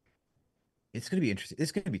 It's going to be interesting.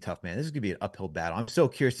 It's going to be tough, man. This is going to be an uphill battle. I'm so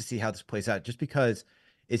curious to see how this plays out just because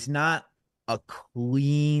it's not a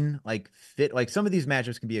clean fit. Like some of these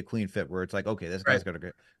matchups can be a clean fit where it's like, okay, this guy's going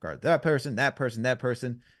to guard that person, that person, that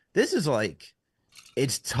person. This is like,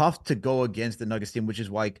 it's tough to go against the Nuggets team, which is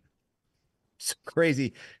like so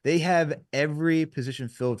crazy. They have every position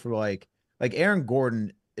filled for like Aaron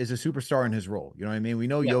Gordon is a superstar in his role. You know what I mean? We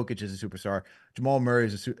know Jokic is a superstar. Jamal Murray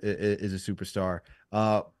is a superstar.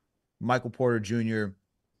 Michael Porter Jr.,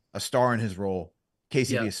 a star in his role.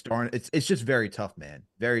 KCP a star. It's just very tough, man.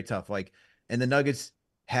 Very tough. And the Nuggets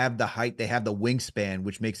have the height, they have the wingspan,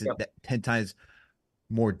 which makes it 10 times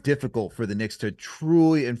more difficult for the Knicks to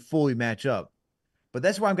truly and fully match up. But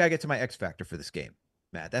that's why I'm going to get to my X factor for this game,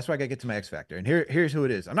 Matt. That's why I got to get to my X factor. And here's who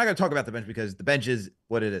it is. I'm not going to talk about the bench because the bench is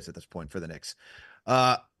what it is at this point for the Knicks.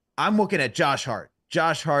 I'm looking at Josh Hart.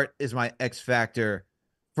 Josh Hart is my X factor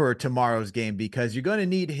for tomorrow's game because you're going to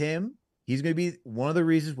need him. He's going to be one of the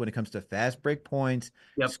reasons when it comes to fast break points,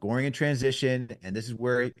 Yep. scoring in transition, and this is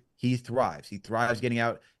where he thrives. He thrives getting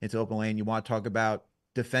out into open lane. You want to talk about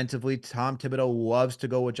defensively, Tom Thibodeau loves to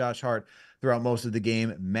go with Josh Hart throughout most of the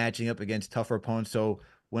game, matching up against tougher opponents. So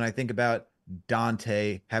when I think about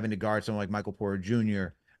Dante having to guard someone like Michael Porter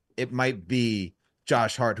Jr., it might be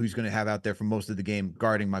Josh Hart who's going to have out there for most of the game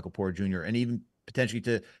guarding Michael Porter Jr. and even potentially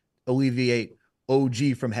to alleviate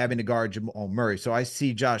OG from having to guard Jamal Murray. So I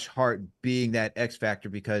see Josh Hart being that X factor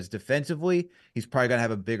because defensively, he's probably going to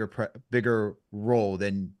have a bigger role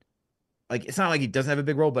than, like, it's not like he doesn't have a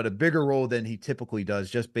big role, but a bigger role than he typically does,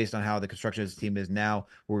 just based on how the construction of his team is now,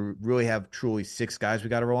 where we really have truly 6 guys we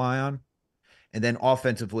got to rely on. And then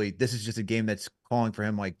offensively, this is just a game that's calling for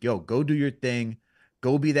him like, yo, go do your thing.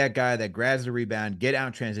 Go be that guy that grabs the rebound, get out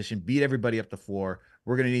in transition, beat everybody up the floor.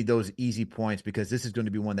 We're going to need those easy points because this is going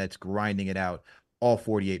to be one that's grinding it out all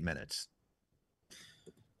 48 minutes.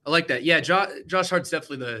 I like that. Yeah, Josh Hart's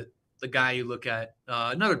definitely the guy you look at.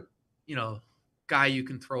 Another, guy you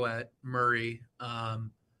can throw at Murray.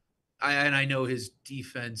 I know his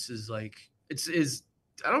defense is like it's.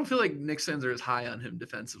 I don't feel like Knicks fans are as high on him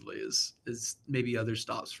defensively as maybe other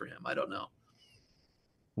stops for him. I don't know.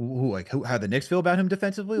 How the Knicks feel about him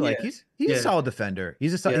defensively? Yeah, Like he's a yeah, solid defender.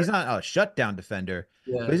 He's yeah, not a shutdown defender,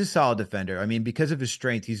 but yeah. he's a solid defender. I mean, because of his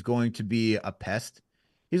strength, he's going to be a pest.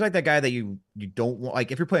 He's like that guy that you don't want.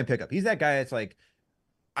 Like if you're playing pickup, he's that guy that's like,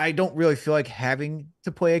 I don't really feel like having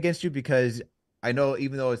to play against you because I know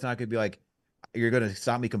even though it's not going to be like you're going to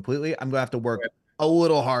stop me completely, I'm going to have to work a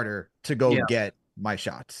little harder to go Yeah, get my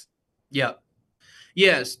shots. yeah.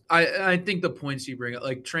 Yes, I think the points you bring up,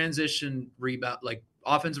 like transition rebound, like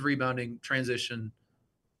offensive rebounding, transition,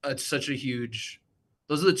 it's such a huge.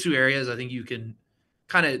 Those are the two areas I think you can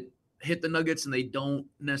kind of hit the Nuggets, and they don't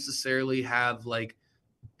necessarily have like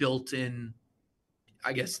built-in,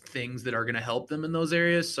 I guess, things that are going to help them in those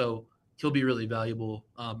areas. So he'll be really valuable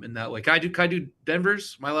in that way. Can I do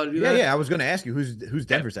Denver's? Am I allowed to do Yeah, that? yeah. I was going to ask you who's Okay.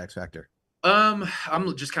 Denver's X factor. I'm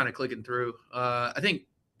just kind of clicking through. I think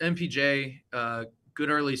MPJ, good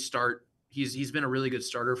early start. He's been a really good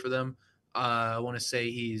starter for them. I want to say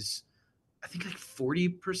I think like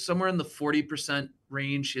 40%, somewhere in the 40%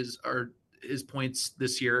 range. His points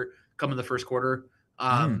this year come in the first quarter.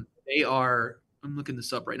 Mm, They are. I'm looking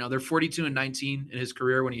this up right now. They're 42-19 in his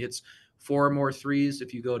career when he hits 4 or more threes.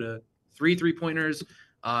 If you go to 3 3-pointers,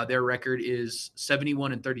 their record is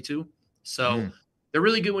 71-32. So mm. they're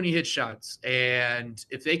really good when he hits shots. And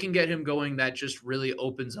if they can get him going, that just really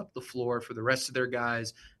opens up the floor for the rest of their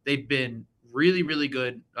guys. They've been really, really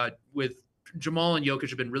good with Jamal and Jokic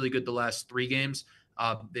have been really good the last 3 games.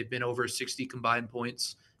 They've been over 60 combined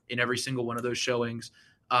points in every single one of those showings.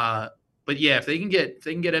 But yeah, if they can get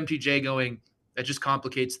MPJ going, that just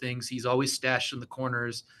complicates things. He's always stashed in the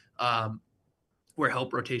corners where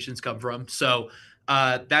help rotations come from. So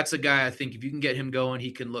that's a guy I think if you can get him going,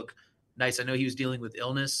 he can look nice. I know he was dealing with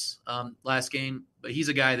illness last game, but he's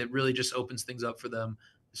a guy that really just opens things up for them.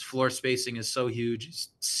 His floor spacing is so huge. He's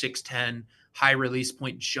 6'10", high release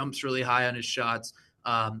point, jumps really high on his shots.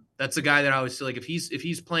 That's a guy that I always feel like if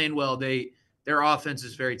he's playing well, their offense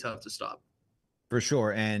is very tough to stop. For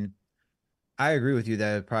sure. And I agree with you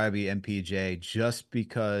that it'd probably be MPJ just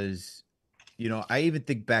because, I even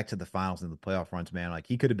think back to the finals and the playoff runs, man. Like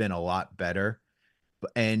he could have been a lot better.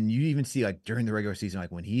 And you even see like during the regular season,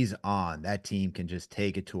 like when he's on, that team can just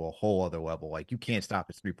take it to a whole other level. Like you can't stop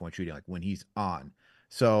his 3-point shooting, like when he's on.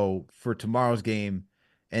 So for tomorrow's game,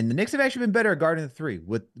 and the Knicks have actually been better at guarding the 3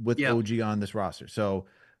 with Yeah, OG on this roster. So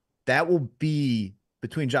that will be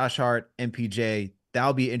between Josh Hart and PJ.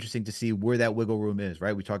 That'll be interesting to see where that wiggle room is,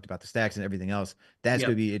 right? We talked about the stacks and everything else. That's yeah.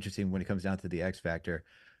 going to be interesting when it comes down to the X factor.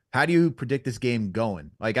 How do you predict this game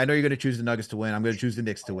going? Like, I know you're going to choose the Nuggets to win. I'm going to choose the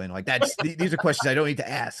Knicks to win. Like, these are questions I don't need to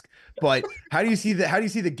ask. But how do you see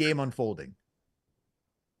the game unfolding?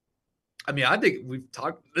 I mean, I think we've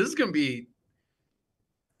talked. This is gonna be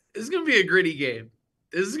a gritty game.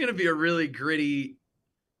 This is gonna be a really gritty.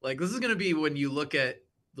 Like this is gonna be when you look at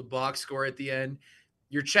the box score at the end.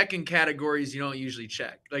 You're checking categories you don't usually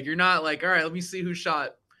check. Like you're not like, all right, let me see who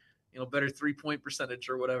shot, better 3-point percentage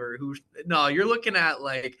or whatever. No, you're looking at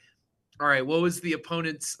like, all right, what was the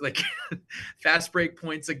opponent's like fast break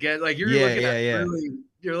points again? Like Yeah, yeah, yeah.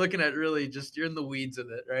 you're looking at really just you're in the weeds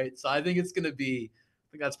of it, right? So I think it's gonna be,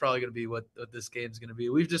 I think that's probably gonna be what this game's gonna be.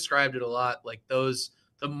 We've described it a lot, like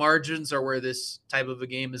the margins are where this type of a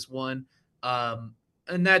game is won.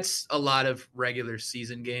 And that's a lot of regular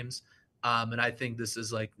season games. And I think this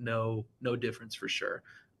is like no difference for sure.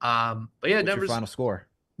 But yeah, What's your Denver's. final score?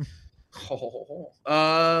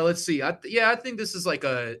 Let's see. I think this is like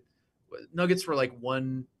a Nuggets were like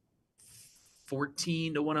 1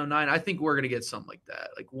 114 to 109. I think we're gonna get something like that,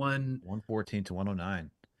 like 114 to 109.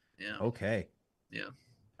 Yeah. Okay. Yeah.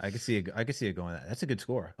 I can see it going. That's a good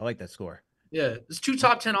score. I like that score. Yeah. There's 2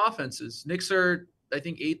 top 10 offenses. Knicks are, I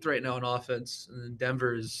think, 8th right now in offense, and then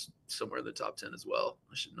Denver is somewhere in the top 10 as well.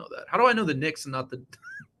 I should know that. How do I know the Knicks and not the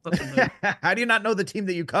How do you not know the team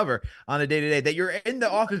that you cover on a day-to-day that you're in the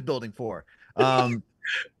office building for? I'm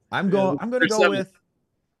going to go with,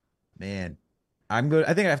 man, I think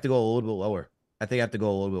I have to go a little bit lower. I think I have to go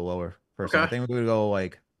a little bit lower first. Okay. I think I'm going to go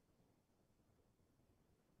like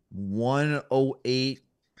 108,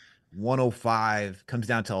 105. Comes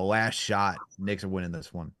down to a last shot. Knicks are winning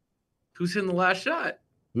this one. Who's hitting the last shot?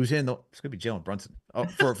 Who's hitting the? It's gonna be Jalen Brunson. Oh,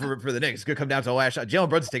 for the Knicks, it's gonna come down to the last shot. Jalen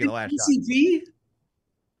Brunson's taking the last shot.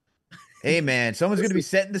 Hey man, someone's gonna be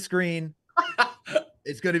setting the screen.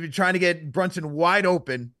 It's gonna be trying to get Brunson wide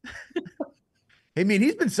open. I mean,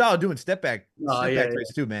 he's been solid doing step back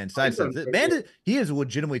threes too, man. Side steps. Man, he is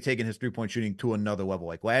legitimately taking his 3-point shooting to another level.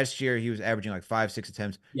 Like last year, he was averaging like 5-6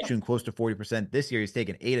 attempts, shooting close to 40%. This year, he's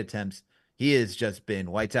taken 8 attempts. He has just been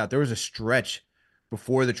lights out. There was a stretch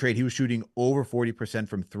before the trade. He was shooting over 40%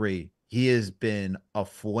 from 3. He has been a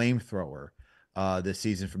flamethrower this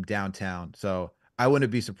season from downtown. So I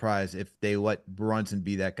wouldn't be surprised if they let Brunson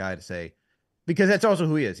be that guy to say, because that's also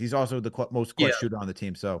who he is. He's also the most clutch shooter on the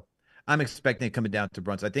team. So I'm expecting it coming down to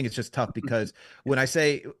Brunson. I think it's just tough because when I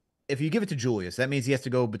say if you give it to Julius, that means he has to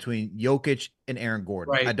go between Jokic and Aaron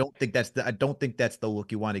Gordon. Right. I don't think that's the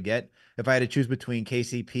look you want to get. If I had to choose between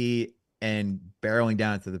KCP and barreling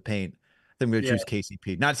down into the paint, I think I'm going to choose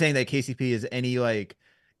KCP. Not saying that KCP is any like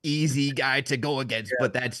easy guy to go against,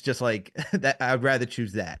 but that's just like that. I'd rather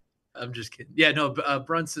choose that. I'm just kidding. Yeah, no,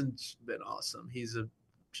 Brunson's been awesome. He's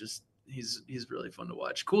really fun to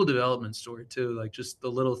watch. Cool development story too. Like just the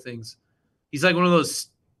little things. He's like one of those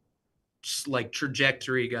just like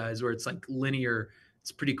trajectory guys where it's like linear.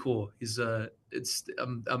 It's pretty cool.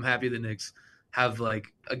 I'm happy the Knicks have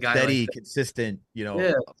like a guy steady, like consistent,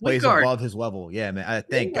 plays guard. above his level. Yeah, man.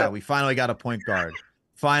 Thank God we finally got a point guard.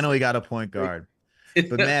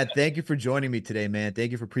 But Matt, thank you for joining me today, man.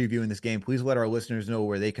 Thank you for previewing this game. Please let our listeners know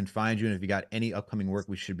where they can find you and if you got any upcoming work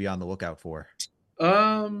we should be on the lookout for.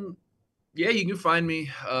 Yeah, you can find me,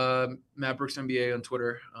 Matt Brooks NBA on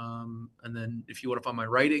Twitter. And then if you want to find my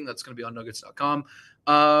writing, that's going to be on nuggets.com.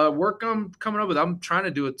 Work I'm coming up with. I'm trying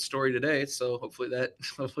to do a story today, so hopefully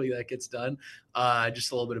that gets done.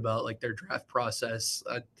 Just a little bit about like their draft process.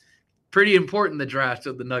 Pretty important, the draft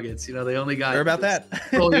of the Nuggets. You know, they only got about that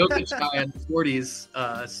Jokic guy in the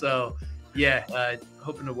 40s. So yeah,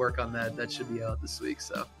 hoping to work on that. That should be out this week.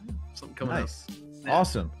 So something coming up. Yeah.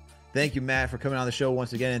 Awesome. Thank you, Matt, for coming on the show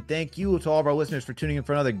once again. And thank you to all of our listeners for tuning in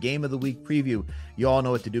for another Game of the Week preview. You all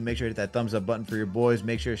know what to do. Make sure to hit that thumbs up button for your boys.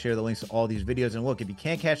 Make sure to share the links to all these videos. And look, if you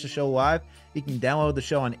can't catch the show live, you can download the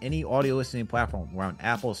show on any audio listening platform. We're on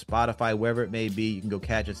Apple, Spotify, wherever it may be. You can go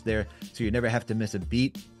catch us there so you never have to miss a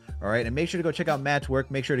beat. All right. And make sure to go check out Matt's work.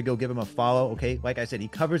 Make sure to go give him a follow. Okay. Like I said, he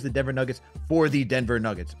covers the Denver Nuggets for the Denver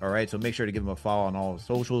Nuggets. All right. So make sure to give him a follow on all his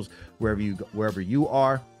socials, wherever you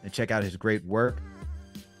are, and check out his great work.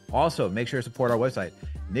 Also, make sure to support our website,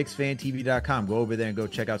 KnicksFanTV.com. Go over there and go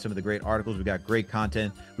check out some of the great articles. We got great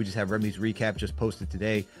content. We just have Remy's recap just posted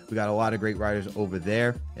today. We got a lot of great writers over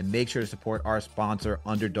there. And make sure to support our sponsor,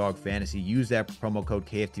 Underdog Fantasy. Use that promo code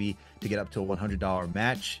KFTV to get up to a $100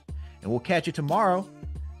 match. And we'll catch you tomorrow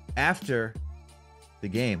after the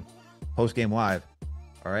game, post-game live.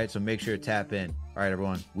 All right, so make sure to tap in. All right,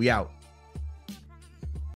 everyone, we out.